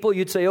of people.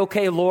 You'd say,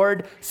 okay,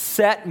 Lord,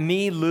 set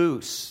me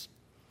loose.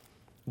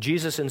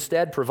 Jesus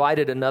instead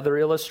provided another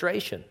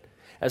illustration.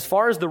 As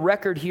far as the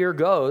record here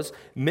goes,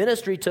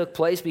 ministry took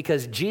place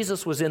because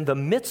Jesus was in the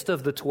midst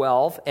of the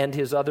 12 and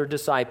his other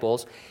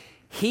disciples.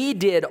 He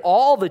did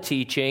all the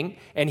teaching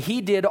and he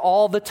did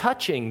all the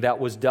touching that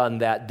was done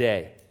that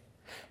day.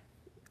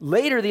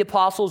 Later, the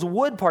apostles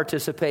would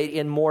participate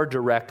in more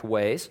direct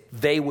ways.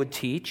 They would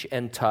teach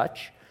and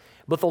touch.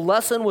 But the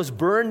lesson was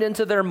burned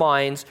into their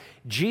minds.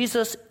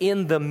 Jesus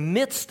in the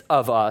midst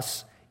of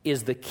us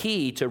is the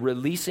key to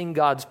releasing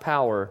God's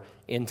power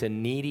into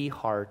needy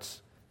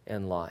hearts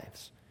and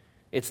lives.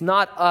 It's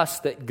not us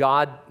that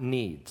God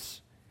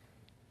needs.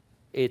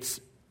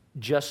 It's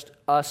just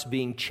us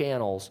being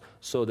channels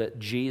so that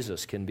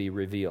Jesus can be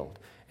revealed.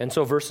 And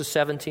so verses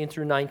 17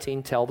 through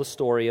 19 tell the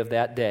story of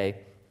that day.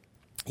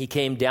 He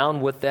came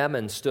down with them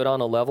and stood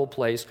on a level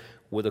place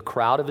with a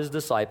crowd of his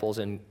disciples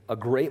and a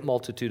great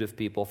multitude of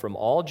people from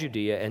all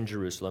Judea and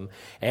Jerusalem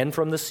and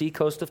from the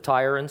seacoast of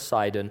Tyre and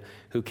Sidon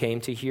who came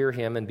to hear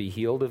him and be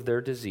healed of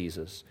their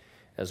diseases,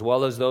 as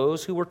well as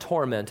those who were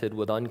tormented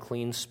with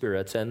unclean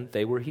spirits, and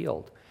they were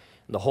healed.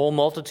 And the whole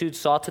multitude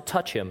sought to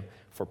touch him,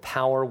 for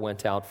power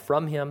went out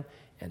from him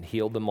and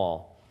healed them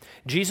all.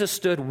 Jesus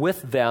stood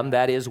with them,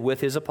 that is,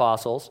 with his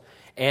apostles,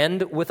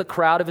 and with a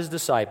crowd of his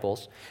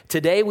disciples.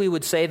 Today we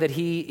would say that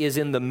he is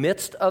in the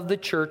midst of the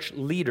church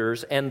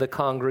leaders and the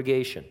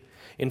congregation.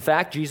 In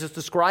fact, Jesus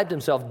described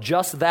himself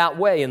just that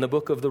way in the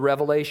book of the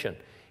Revelation.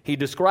 He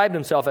described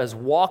himself as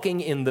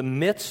walking in the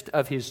midst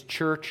of his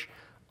church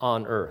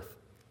on earth.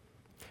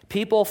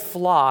 People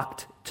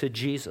flocked to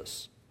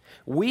Jesus.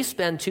 We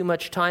spend too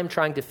much time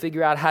trying to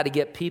figure out how to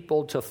get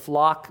people to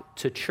flock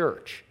to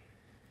church.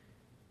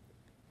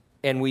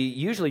 And we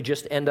usually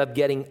just end up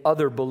getting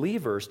other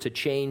believers to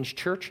change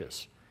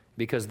churches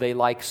because they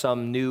like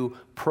some new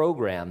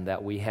program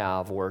that we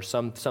have or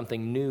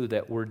something new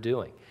that we're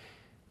doing.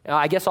 Now,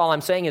 I guess all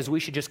I'm saying is we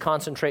should just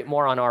concentrate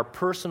more on our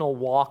personal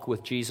walk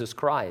with Jesus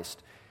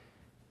Christ.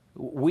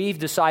 We've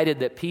decided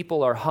that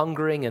people are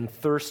hungering and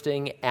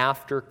thirsting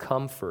after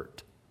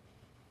comfort.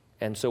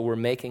 And so we're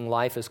making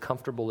life as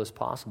comfortable as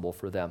possible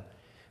for them.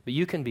 But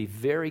you can be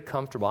very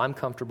comfortable. I'm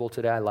comfortable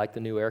today. I like the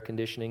new air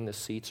conditioning. The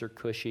seats are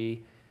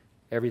cushy.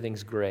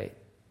 Everything's great.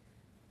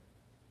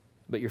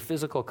 But your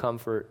physical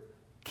comfort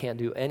can't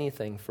do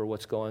anything for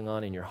what's going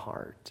on in your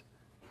heart.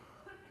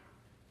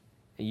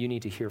 And you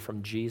need to hear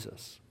from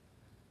Jesus.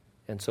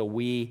 And so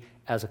we,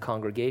 as a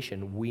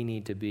congregation, we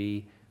need to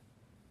be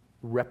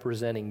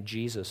representing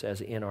Jesus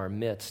as in our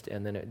midst,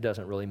 and then it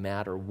doesn't really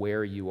matter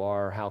where you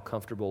are, how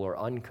comfortable or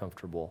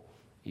uncomfortable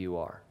you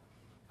are.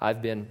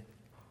 I've been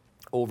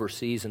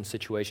overseas in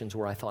situations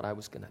where I thought I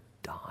was going to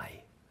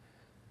die.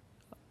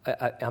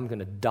 I'm going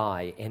to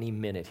die any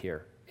minute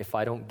here. If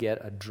I don't get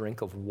a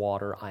drink of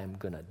water, I am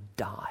going to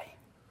die.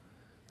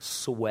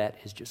 Sweat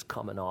is just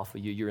coming off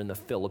of you. You're in the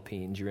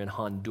Philippines, you're in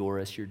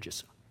Honduras, you're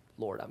just,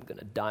 Lord, I'm going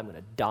to die. I'm going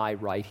to die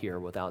right here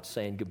without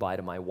saying goodbye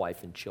to my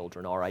wife and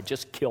children. All right,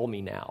 just kill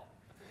me now.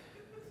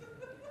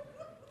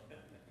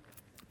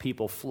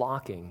 People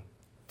flocking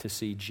to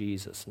see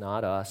Jesus,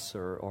 not us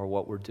or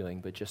what we're doing,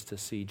 but just to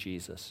see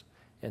Jesus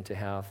and to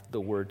have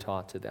the word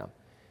taught to them.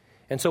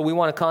 And so we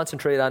want to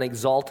concentrate on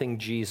exalting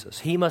Jesus.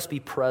 He must be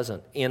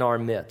present in our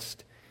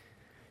midst.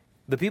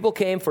 The people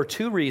came for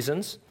two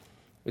reasons.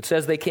 It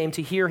says they came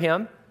to hear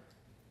him,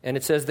 and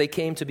it says they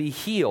came to be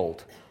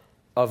healed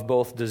of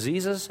both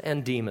diseases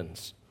and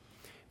demons.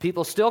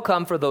 People still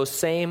come for those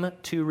same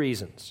two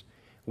reasons.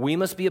 We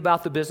must be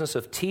about the business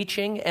of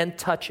teaching and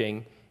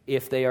touching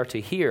if they are to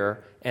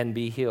hear and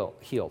be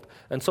healed.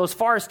 And so as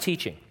far as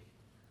teaching,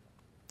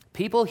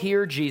 people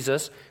hear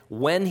Jesus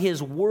when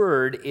his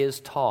word is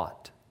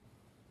taught.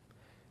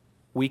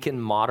 We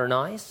can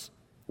modernize,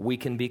 we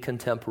can be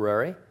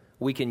contemporary,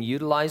 we can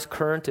utilize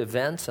current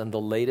events and the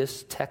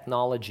latest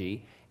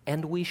technology,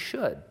 and we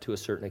should to a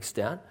certain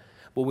extent,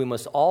 but we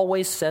must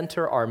always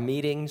center our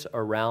meetings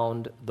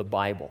around the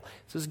Bible.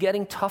 This is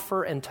getting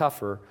tougher and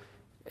tougher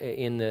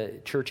in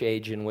the church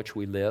age in which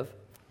we live,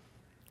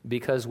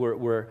 because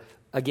we're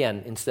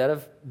again, instead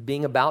of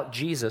being about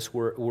Jesus,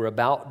 we're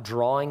about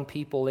drawing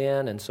people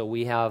in, and so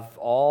we have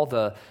all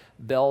the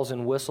bells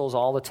and whistles,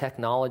 all the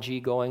technology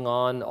going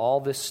on, all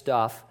this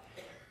stuff.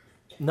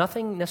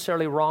 Nothing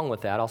necessarily wrong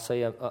with that. I'll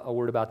say a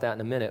word about that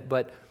in a minute,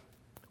 but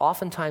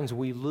oftentimes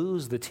we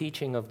lose the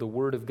teaching of the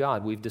Word of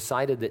God. We've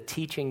decided that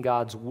teaching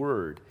God's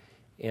Word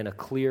in a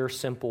clear,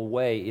 simple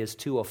way is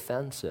too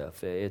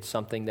offensive. It's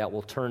something that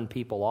will turn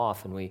people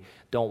off, and we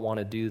don't want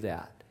to do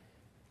that.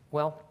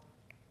 Well,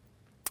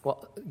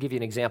 I'll give you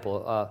an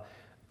example.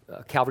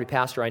 A Calvary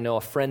pastor I know,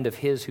 a friend of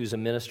his who's a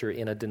minister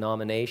in a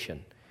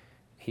denomination.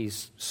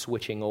 He's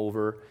switching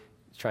over,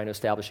 trying to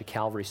establish a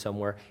Calvary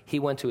somewhere. He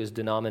went to his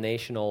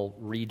denominational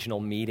regional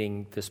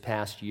meeting this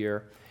past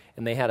year,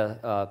 and they had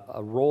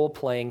a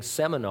role-playing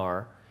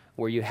seminar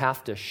where you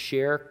have to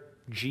share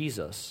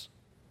Jesus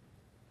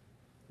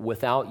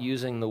without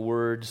using the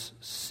words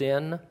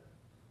sin,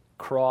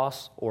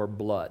 cross, or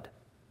blood.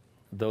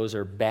 Those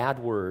are bad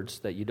words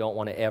that you don't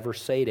want to ever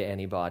say to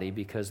anybody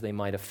because they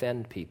might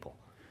offend people.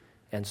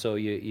 And so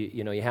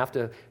you have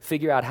to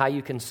figure out how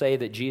you can say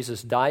that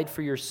Jesus died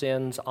for your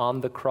sins on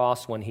the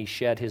cross when he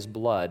shed his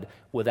blood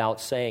without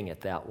saying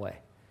it that way.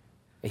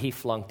 He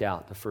flunked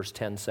out the first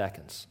 10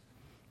 seconds.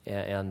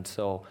 And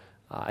so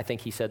I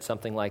think he said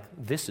something like,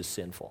 "This is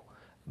sinful."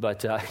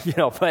 But,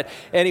 but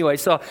anyway,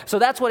 so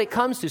that's what it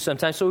comes to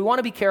sometimes. So we want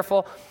to be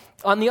careful.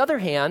 On the other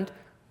hand,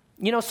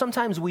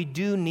 sometimes we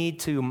do need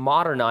to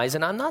modernize,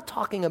 and I'm not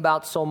talking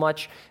about so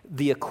much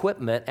the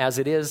equipment as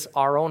it is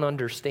our own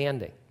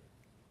understanding.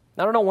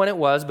 I don't know when it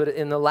was, but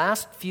in the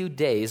last few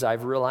days,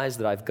 I've realized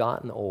that I've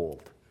gotten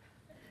old.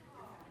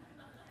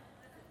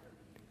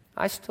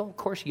 I still, of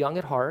course, young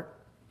at heart,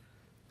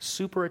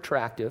 super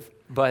attractive,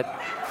 but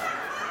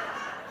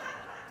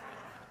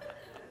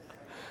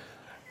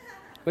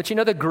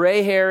the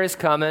gray hair is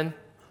coming.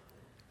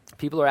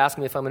 People are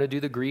asking me if I'm going to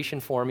do the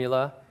Grecian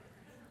formula.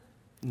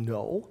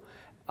 No.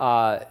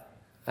 I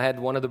had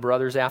one of the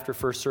brothers after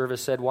first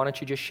service said, "Why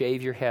don't you just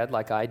shave your head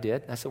like I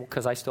did?" I said, "Well,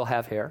 because I still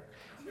have hair."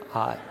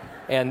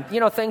 And,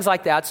 things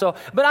like that. So,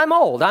 but I'm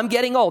old. I'm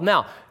getting old.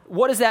 Now,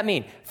 what does that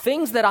mean?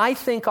 Things that I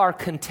think are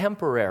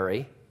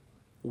contemporary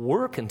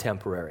were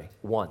contemporary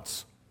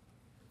once.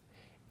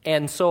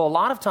 And so a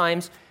lot of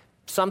times,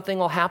 something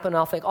will happen,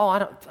 I'll think,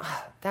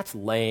 that's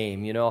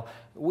lame,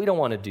 we don't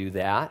want to do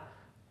that.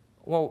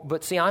 Well,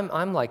 but see,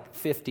 I'm like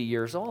 50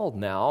 years old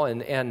now,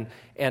 and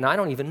I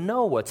don't even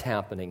know what's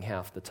happening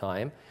half the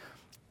time.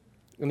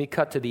 Let me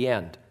cut to the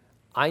end.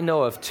 I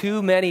know of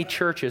too many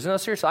churches, no,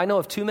 seriously, I know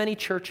of too many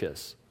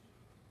churches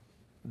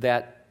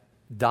that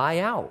die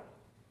out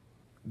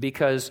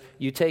because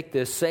you take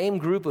this same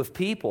group of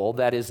people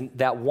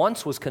that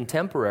once was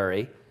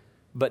contemporary,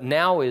 but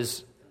now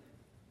is,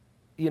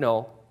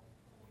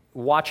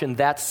 watching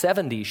that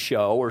 70s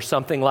show or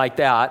something like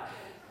that,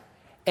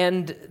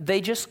 and they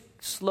just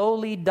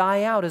slowly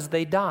die out as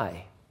they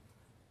die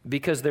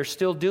because they're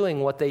still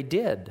doing what they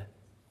did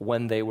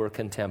when they were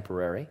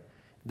contemporary.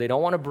 They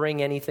don't want to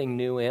bring anything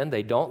new in.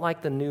 They don't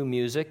like the new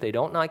music. They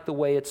don't like the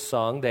way it's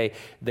sung. They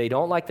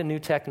don't like the new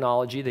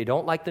technology. They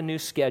don't like the new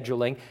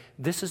scheduling.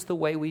 This is the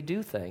way we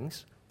do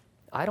things.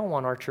 I don't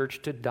want our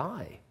church to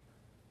die.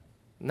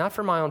 Not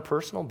for my own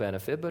personal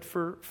benefit, but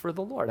for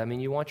the Lord. I mean,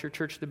 you want your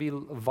church to be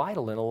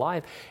vital and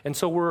alive. And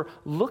so we're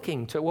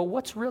looking to,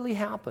 what's really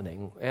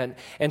happening?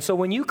 And so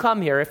when you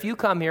come here, if you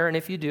come here, and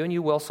if you do, and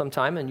you will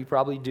sometime, and you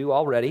probably do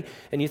already,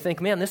 and you think,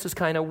 man, this is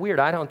kind of weird.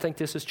 I don't think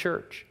this is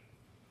church.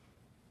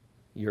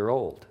 You're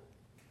old.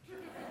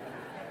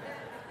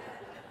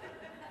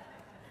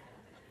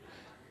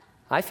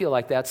 I feel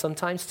like that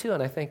sometimes too,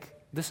 and I think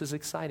this is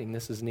exciting,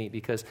 this is neat,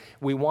 because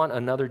we want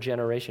another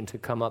generation to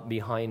come up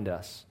behind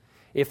us.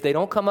 If they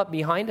don't come up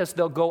behind us,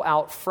 they'll go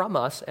out from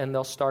us and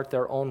they'll start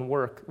their own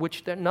work,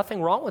 which there's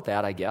nothing wrong with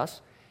that, I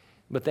guess.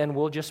 But then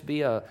we'll just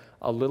be a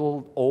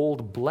little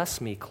old bless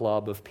me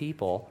club of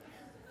people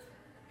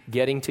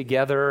getting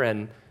together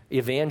and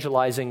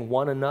evangelizing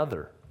one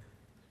another.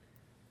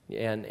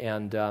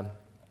 And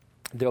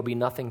there'll be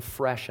nothing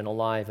fresh and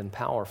alive and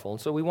powerful.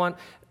 And so we want,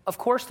 of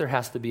course there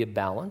has to be a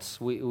balance.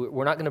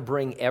 We're not going to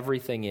bring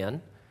everything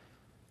in,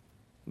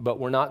 but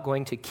we're not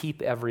going to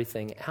keep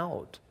everything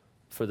out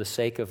for the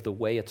sake of the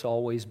way it's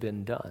always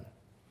been done.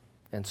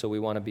 And so we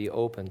want to be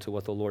open to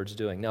what the Lord's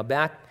doing. Now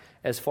back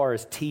as far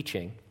as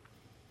teaching,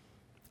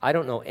 I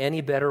don't know any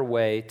better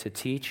way to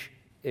teach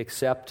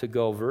except to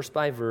go verse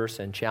by verse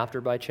and chapter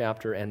by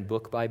chapter and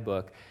book by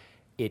book.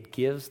 It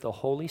gives the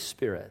Holy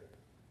Spirit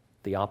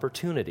the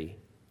opportunity,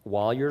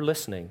 while you're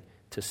listening,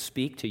 to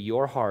speak to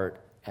your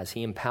heart as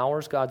He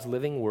empowers God's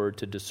living word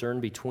to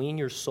discern between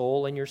your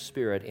soul and your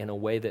spirit in a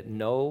way that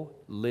no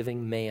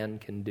living man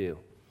can do.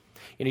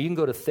 You can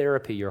go to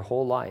therapy your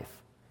whole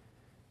life.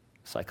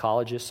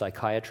 Psychologist,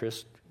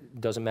 psychiatrist,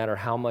 doesn't matter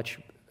how much,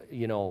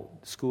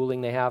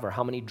 schooling they have or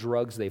how many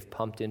drugs they've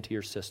pumped into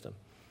your system.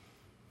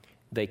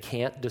 They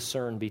can't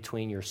discern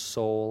between your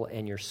soul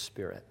and your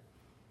spirit.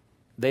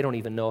 They don't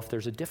even know if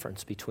there's a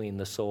difference between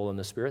the soul and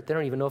the spirit. They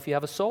don't even know if you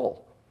have a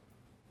soul.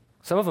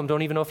 Some of them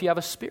don't even know if you have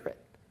a spirit.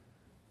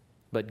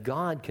 But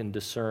God can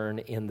discern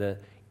in the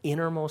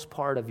innermost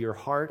part of your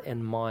heart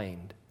and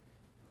mind,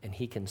 and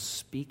He can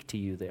speak to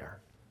you there.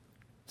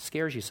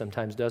 Scares you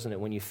sometimes, doesn't it,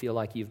 when you feel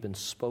like you've been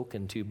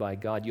spoken to by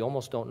God? You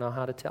almost don't know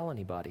how to tell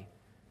anybody.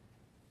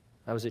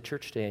 I was at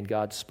church today and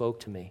God spoke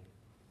to me.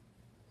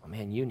 Oh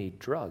man, you need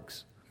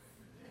drugs.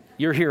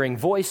 You're hearing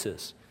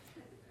voices.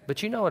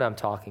 But you know what I'm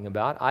talking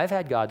about. I've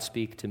had God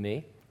speak to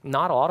me,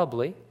 not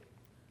audibly.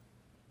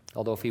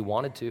 Although if He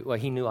wanted to,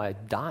 He knew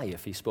I'd die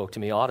if He spoke to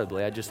me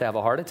audibly. I'd just have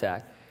a heart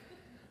attack.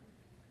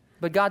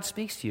 But God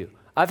speaks to you.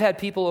 I've had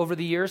people over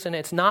the years, and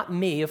it's not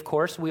me, of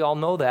course. We all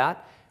know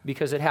that,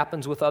 because it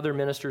happens with other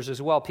ministers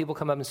as well. People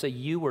come up and say,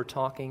 you were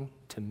talking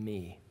to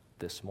me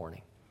this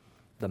morning.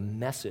 The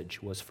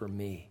message was for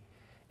me.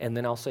 And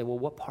then I'll say, well,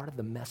 what part of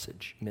the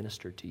message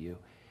ministered to you?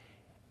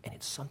 And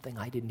it's something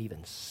I didn't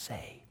even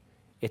say.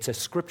 It's a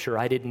scripture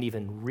I didn't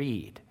even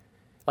read.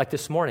 Like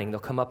this morning, they'll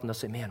come up and they'll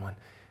say, man, when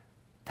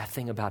that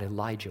thing about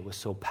Elijah was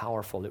so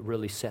powerful, it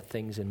really set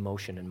things in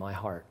motion in my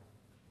heart.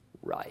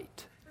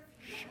 Right.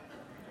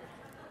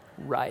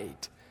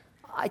 Right.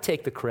 I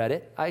take the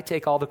credit. I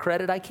take all the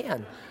credit I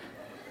can.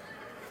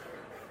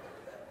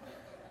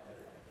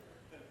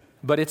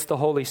 But it's the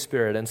Holy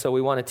Spirit, and so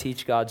we want to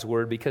teach God's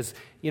Word because,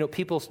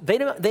 people,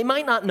 they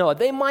might not know it.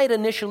 They might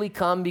initially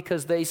come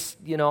because they,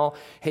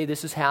 hey,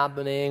 this is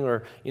happening,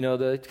 or,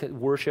 the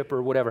worship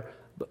or whatever.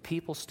 But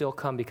people still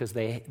come because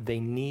they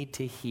need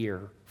to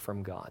hear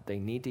from God. They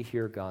need to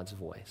hear God's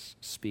voice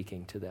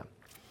speaking to them.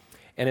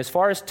 And as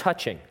far as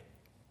touching,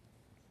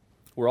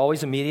 we're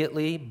always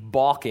immediately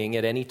balking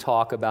at any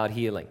talk about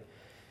healing.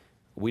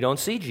 We don't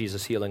see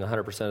Jesus healing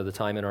 100% of the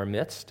time in our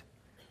midst.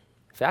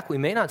 In fact, we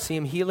may not see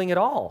Him healing at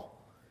all.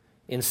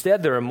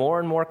 Instead, there are more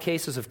and more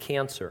cases of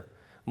cancer,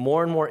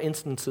 more and more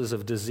instances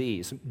of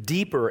disease,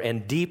 deeper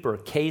and deeper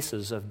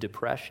cases of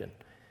depression.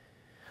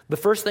 The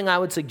first thing I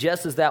would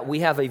suggest is that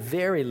we have a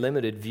very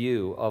limited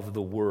view of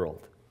the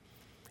world.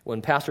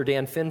 When Pastor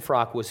Dan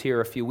Finfrock was here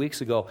a few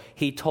weeks ago,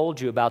 he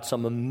told you about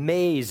some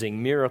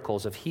amazing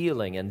miracles of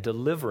healing and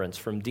deliverance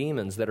from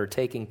demons that are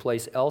taking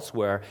place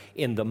elsewhere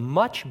in the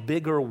much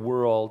bigger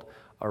world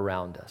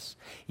around us.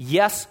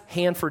 Yes,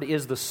 Hanford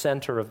is the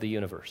center of the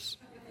universe.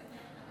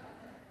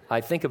 I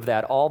think of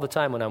that all the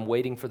time when I'm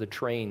waiting for the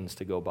trains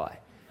to go by.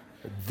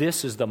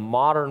 This is the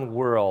modern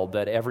world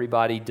that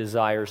everybody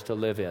desires to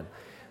live in.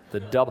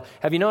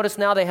 Have you noticed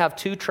now they have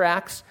 2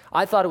 tracks?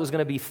 I thought it was going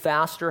to be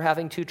faster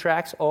having 2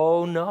 tracks.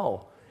 Oh,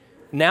 no.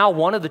 Now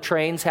one of the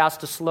trains has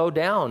to slow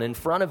down in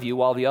front of you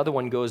while the other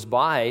one goes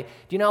by.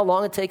 Do you know how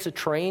long it takes a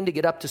train to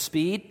get up to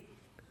speed?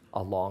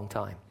 A long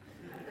time.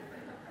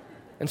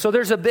 And so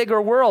there's a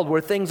bigger world where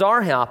things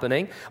are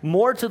happening.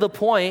 More to the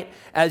point,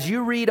 as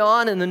you read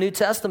on in the New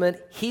Testament,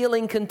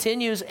 healing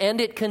continues, and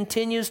it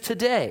continues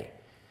today.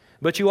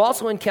 But you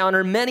also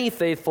encounter many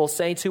faithful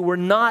saints who were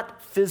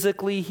not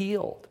physically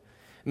healed.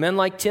 Men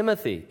like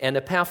Timothy and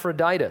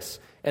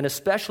Epaphroditus, and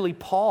especially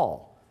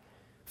Paul.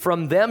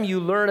 From them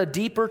you learn a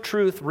deeper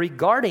truth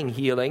regarding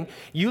healing.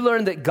 You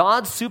learn that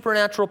God's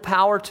supernatural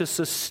power to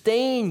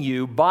sustain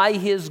you by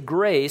His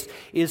grace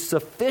is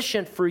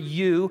sufficient for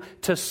you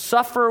to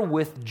suffer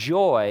with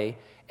joy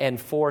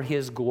and for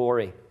His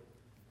glory.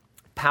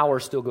 Power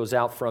still goes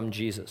out from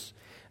Jesus,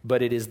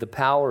 but it is the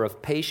power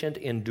of patient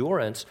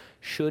endurance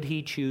should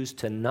He choose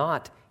to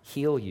not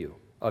heal you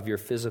of your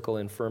physical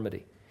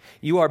infirmity.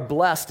 You are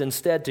blessed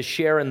instead to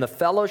share in the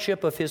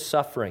fellowship of His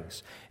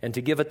sufferings and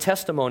to give a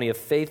testimony of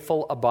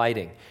faithful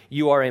abiding.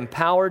 You are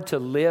empowered to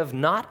live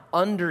not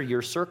under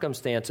your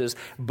circumstances,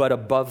 but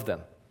above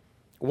them.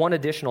 One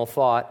additional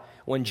thought,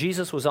 when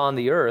Jesus was on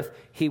the earth,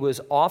 He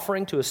was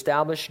offering to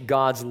establish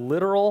God's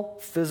literal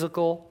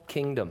physical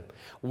kingdom.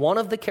 One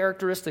of the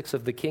characteristics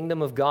of the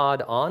kingdom of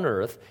God on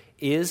earth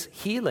is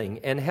healing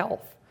and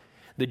health.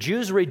 The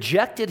Jews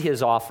rejected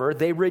His offer.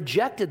 They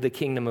rejected the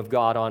kingdom of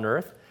God on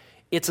earth.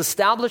 Its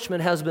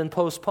establishment has been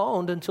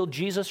postponed until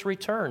Jesus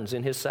returns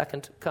in His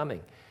second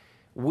coming.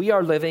 We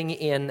are living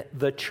in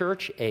the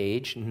church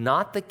age,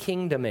 not the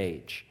kingdom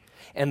age.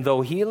 And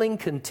though healing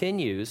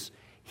continues,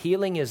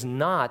 healing is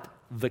not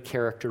the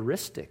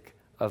characteristic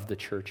of the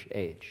church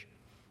age.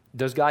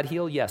 Does God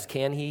heal? Yes.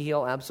 Can He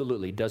heal?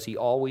 Absolutely. Does He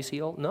always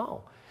heal?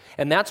 No.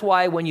 And that's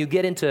why when you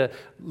get into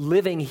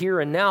living here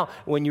and now,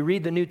 when you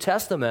read the New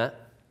Testament,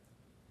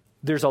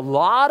 there's a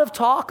lot of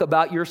talk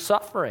about your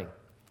suffering.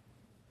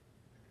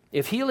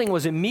 If healing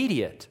was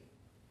immediate,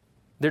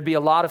 there'd be a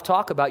lot of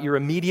talk about your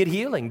immediate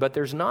healing, but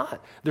there's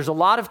not. There's a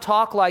lot of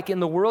talk like in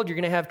the world, you're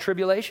going to have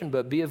tribulation,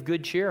 but be of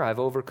good cheer, I've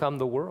overcome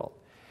the world.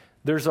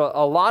 There's a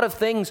lot of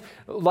things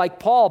like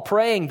Paul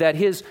praying that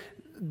his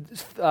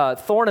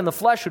thorn in the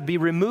flesh would be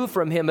removed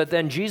from him, but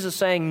then Jesus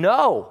saying,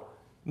 no,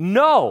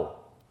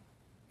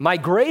 my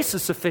grace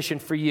is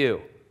sufficient for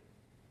you.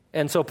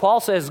 And so Paul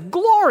says,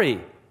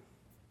 glory,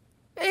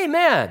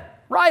 amen,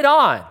 right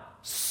on,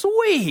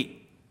 sweet.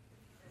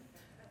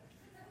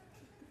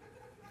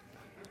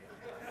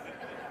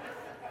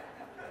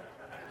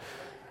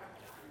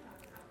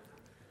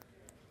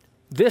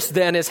 This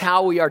then is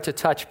how we are to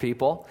touch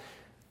people,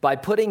 by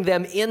putting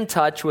them in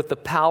touch with the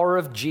power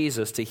of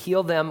Jesus to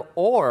heal them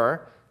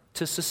or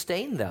to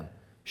sustain them,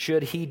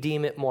 should He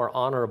deem it more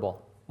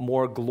honorable,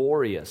 more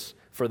glorious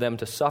for them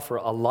to suffer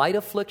a light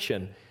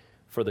affliction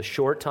for the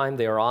short time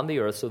they are on the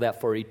earth, so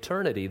that for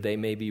eternity they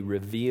may be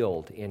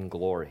revealed in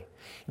glory.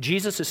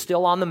 Jesus is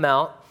still on the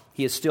mount.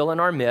 He is still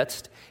in our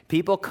midst.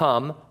 People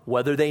come,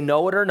 whether they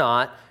know it or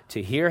not,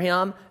 to hear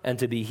Him and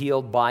to be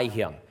healed by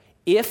Him.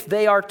 If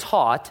they are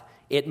taught,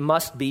 it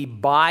must be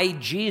by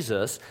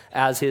Jesus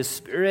as His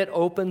Spirit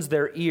opens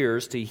their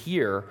ears to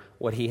hear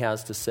what He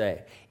has to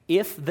say.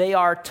 If they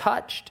are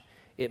touched,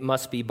 it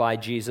must be by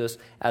Jesus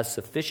as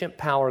sufficient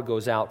power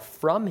goes out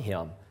from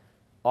Him,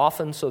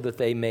 often so that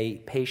they may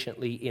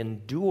patiently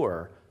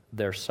endure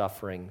their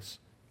sufferings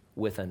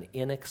with an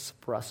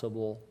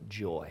inexpressible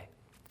joy.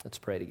 Let's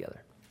pray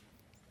together.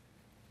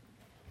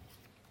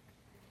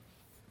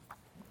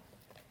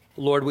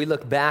 Lord, we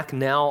look back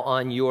now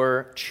on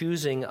your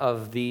choosing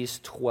of these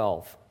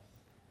 12,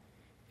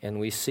 and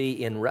we see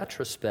in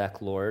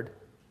retrospect, Lord,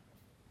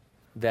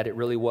 that it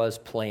really was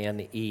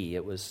plan E.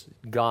 It was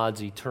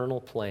God's eternal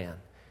plan.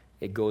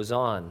 It goes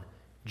on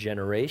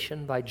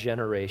generation by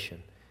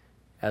generation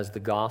as the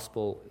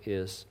gospel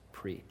is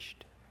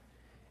preached.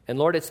 And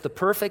Lord, it's the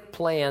perfect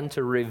plan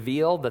to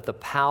reveal that the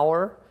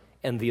power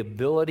and the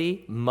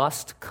ability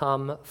must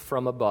come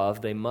from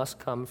above. They must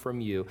come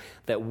from you,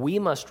 that we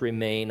must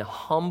remain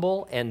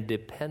humble and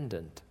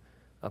dependent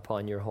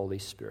upon your Holy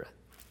Spirit.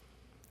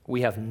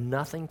 We have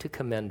nothing to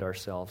commend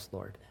ourselves,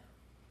 Lord.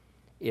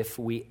 If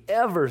we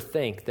ever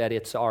think that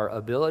it's our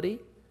ability,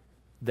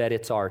 that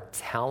it's our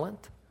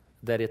talent,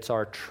 that it's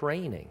our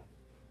training,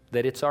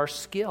 that it's our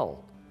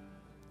skill,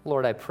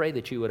 Lord, I pray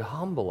that you would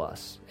humble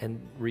us and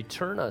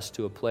return us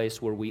to a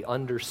place where we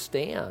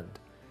understand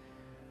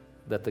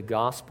that the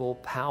gospel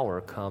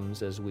power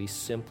comes as we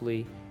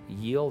simply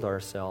yield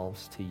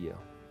ourselves to you.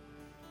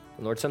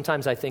 And Lord,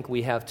 sometimes I think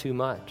we have too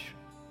much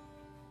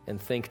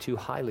and think too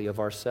highly of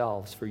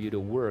ourselves for you to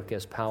work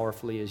as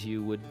powerfully as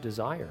you would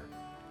desire.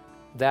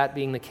 That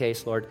being the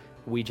case, Lord,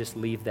 we just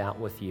leave that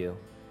with you.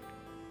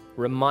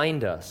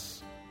 Remind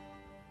us,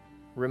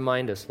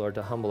 Lord,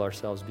 to humble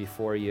ourselves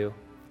before you,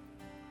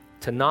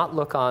 to not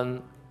look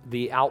on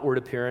the outward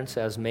appearance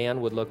as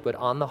man would look, but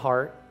on the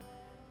heart.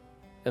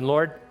 And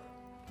Lord,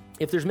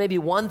 if there's maybe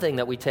one thing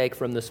that we take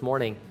from this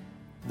morning,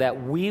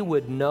 that we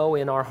would know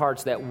in our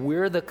hearts that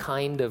we're the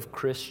kind of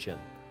Christian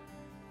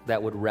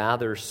that would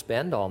rather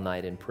spend all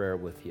night in prayer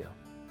with you.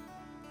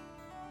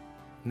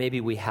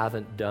 Maybe we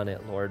haven't done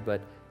it, Lord,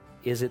 but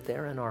is it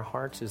there in our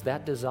hearts? Is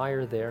that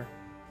desire there?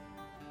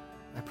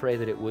 I pray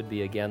that it would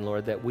be again,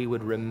 Lord, that we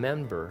would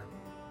remember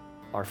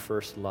our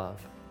first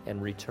love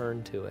and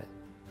return to it.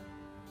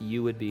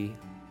 You would be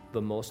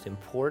the most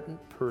important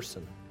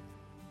person,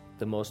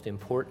 the most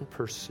important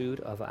pursuit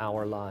of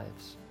our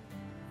lives,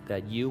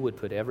 that you would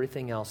put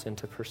everything else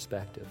into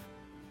perspective.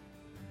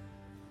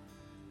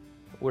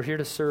 We're here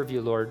to serve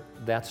you, Lord,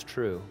 that's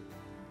true.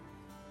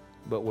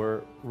 But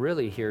we're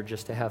really here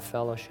just to have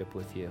fellowship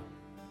with you.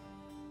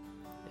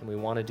 And we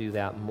want to do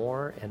that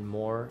more and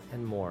more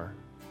and more.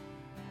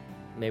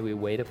 May we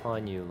wait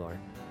upon you, Lord.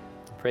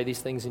 I pray these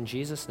things in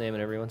Jesus' name,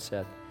 and everyone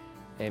said,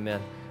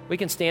 amen. We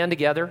can stand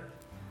together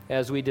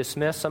as we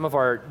dismiss. Some of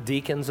our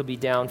deacons will be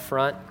down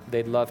front.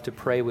 They'd love to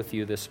pray with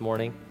you this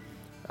morning.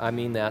 I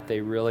mean that.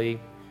 They really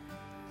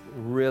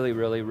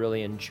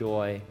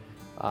enjoy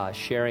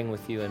sharing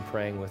with you and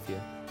praying with you.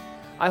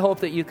 I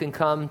hope that you can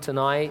come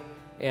tonight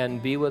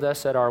and be with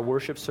us at our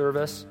worship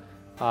service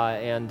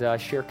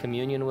and share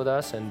communion with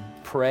us and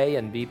pray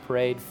and be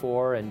prayed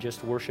for and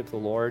just worship the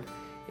Lord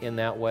in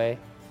that way.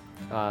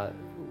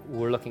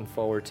 We're looking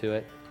forward to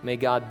it. May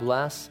God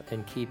bless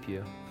and keep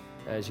you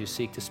as you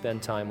seek to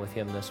spend time with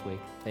Him this week.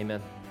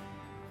 Amen.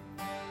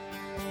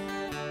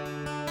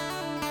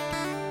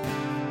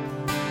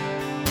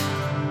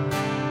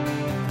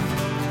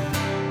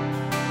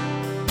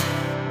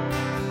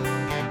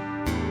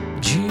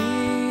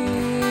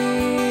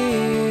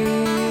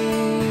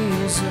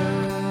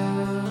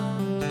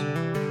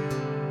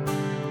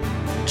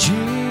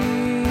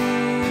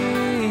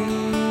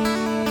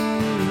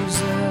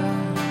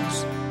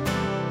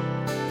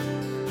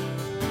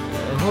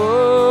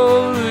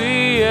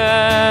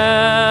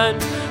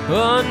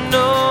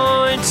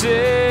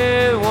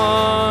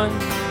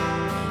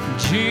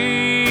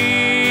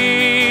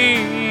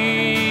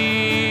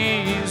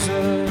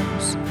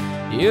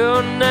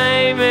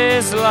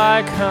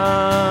 Like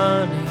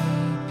honey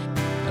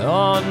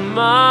on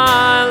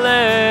my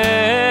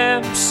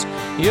lips,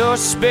 your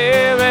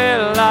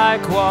spirit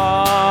like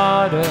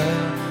water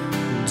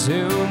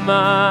to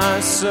my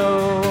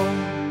soul.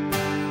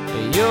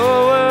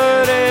 Your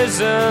word is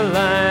a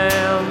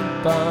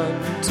lamp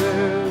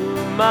unto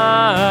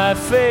my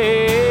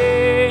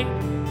feet.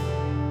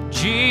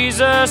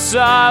 Jesus,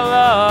 I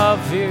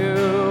love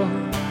you.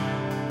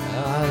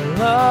 I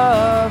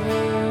love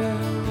you.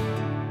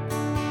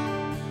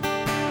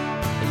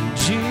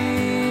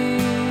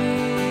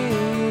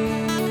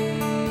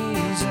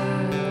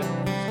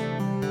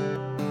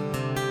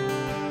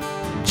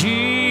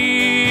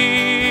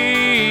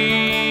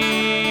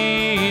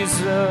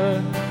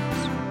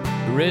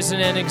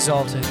 Risen and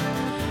exalted,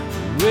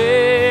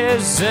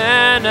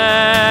 risen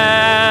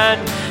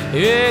and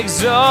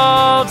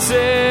exalted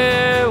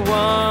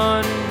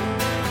one,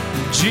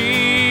 Jesus,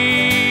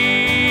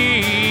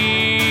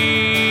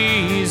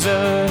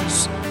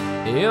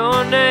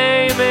 your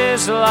name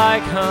is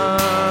like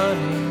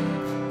honey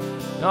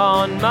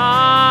on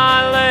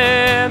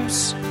my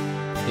lips,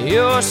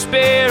 your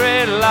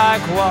spirit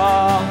like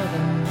water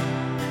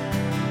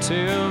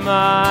to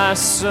my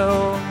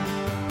soul.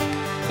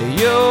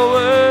 Your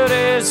word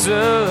is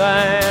a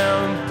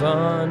lamp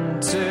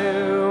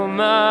unto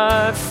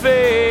my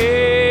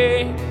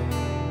feet.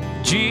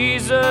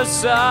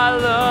 Jesus, I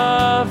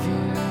love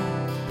you.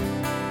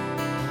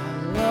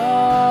 I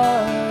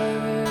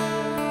love you.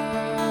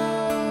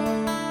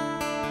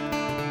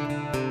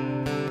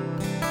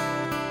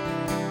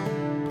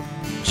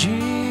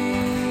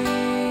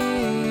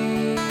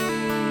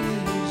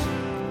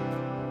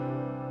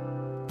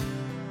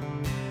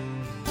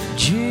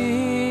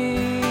 Jesus.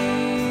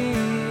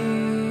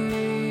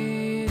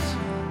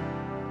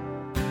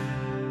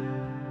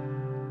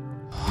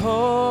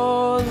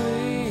 Holy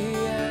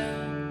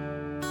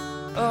and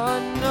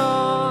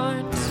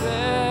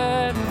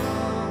anointed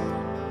one,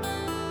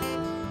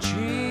 Jesus.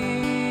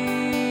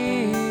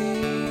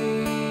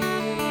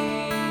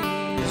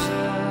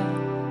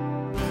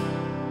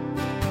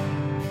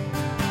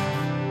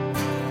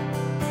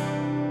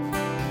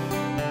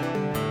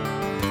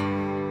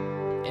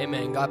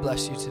 Amen. God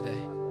bless you today.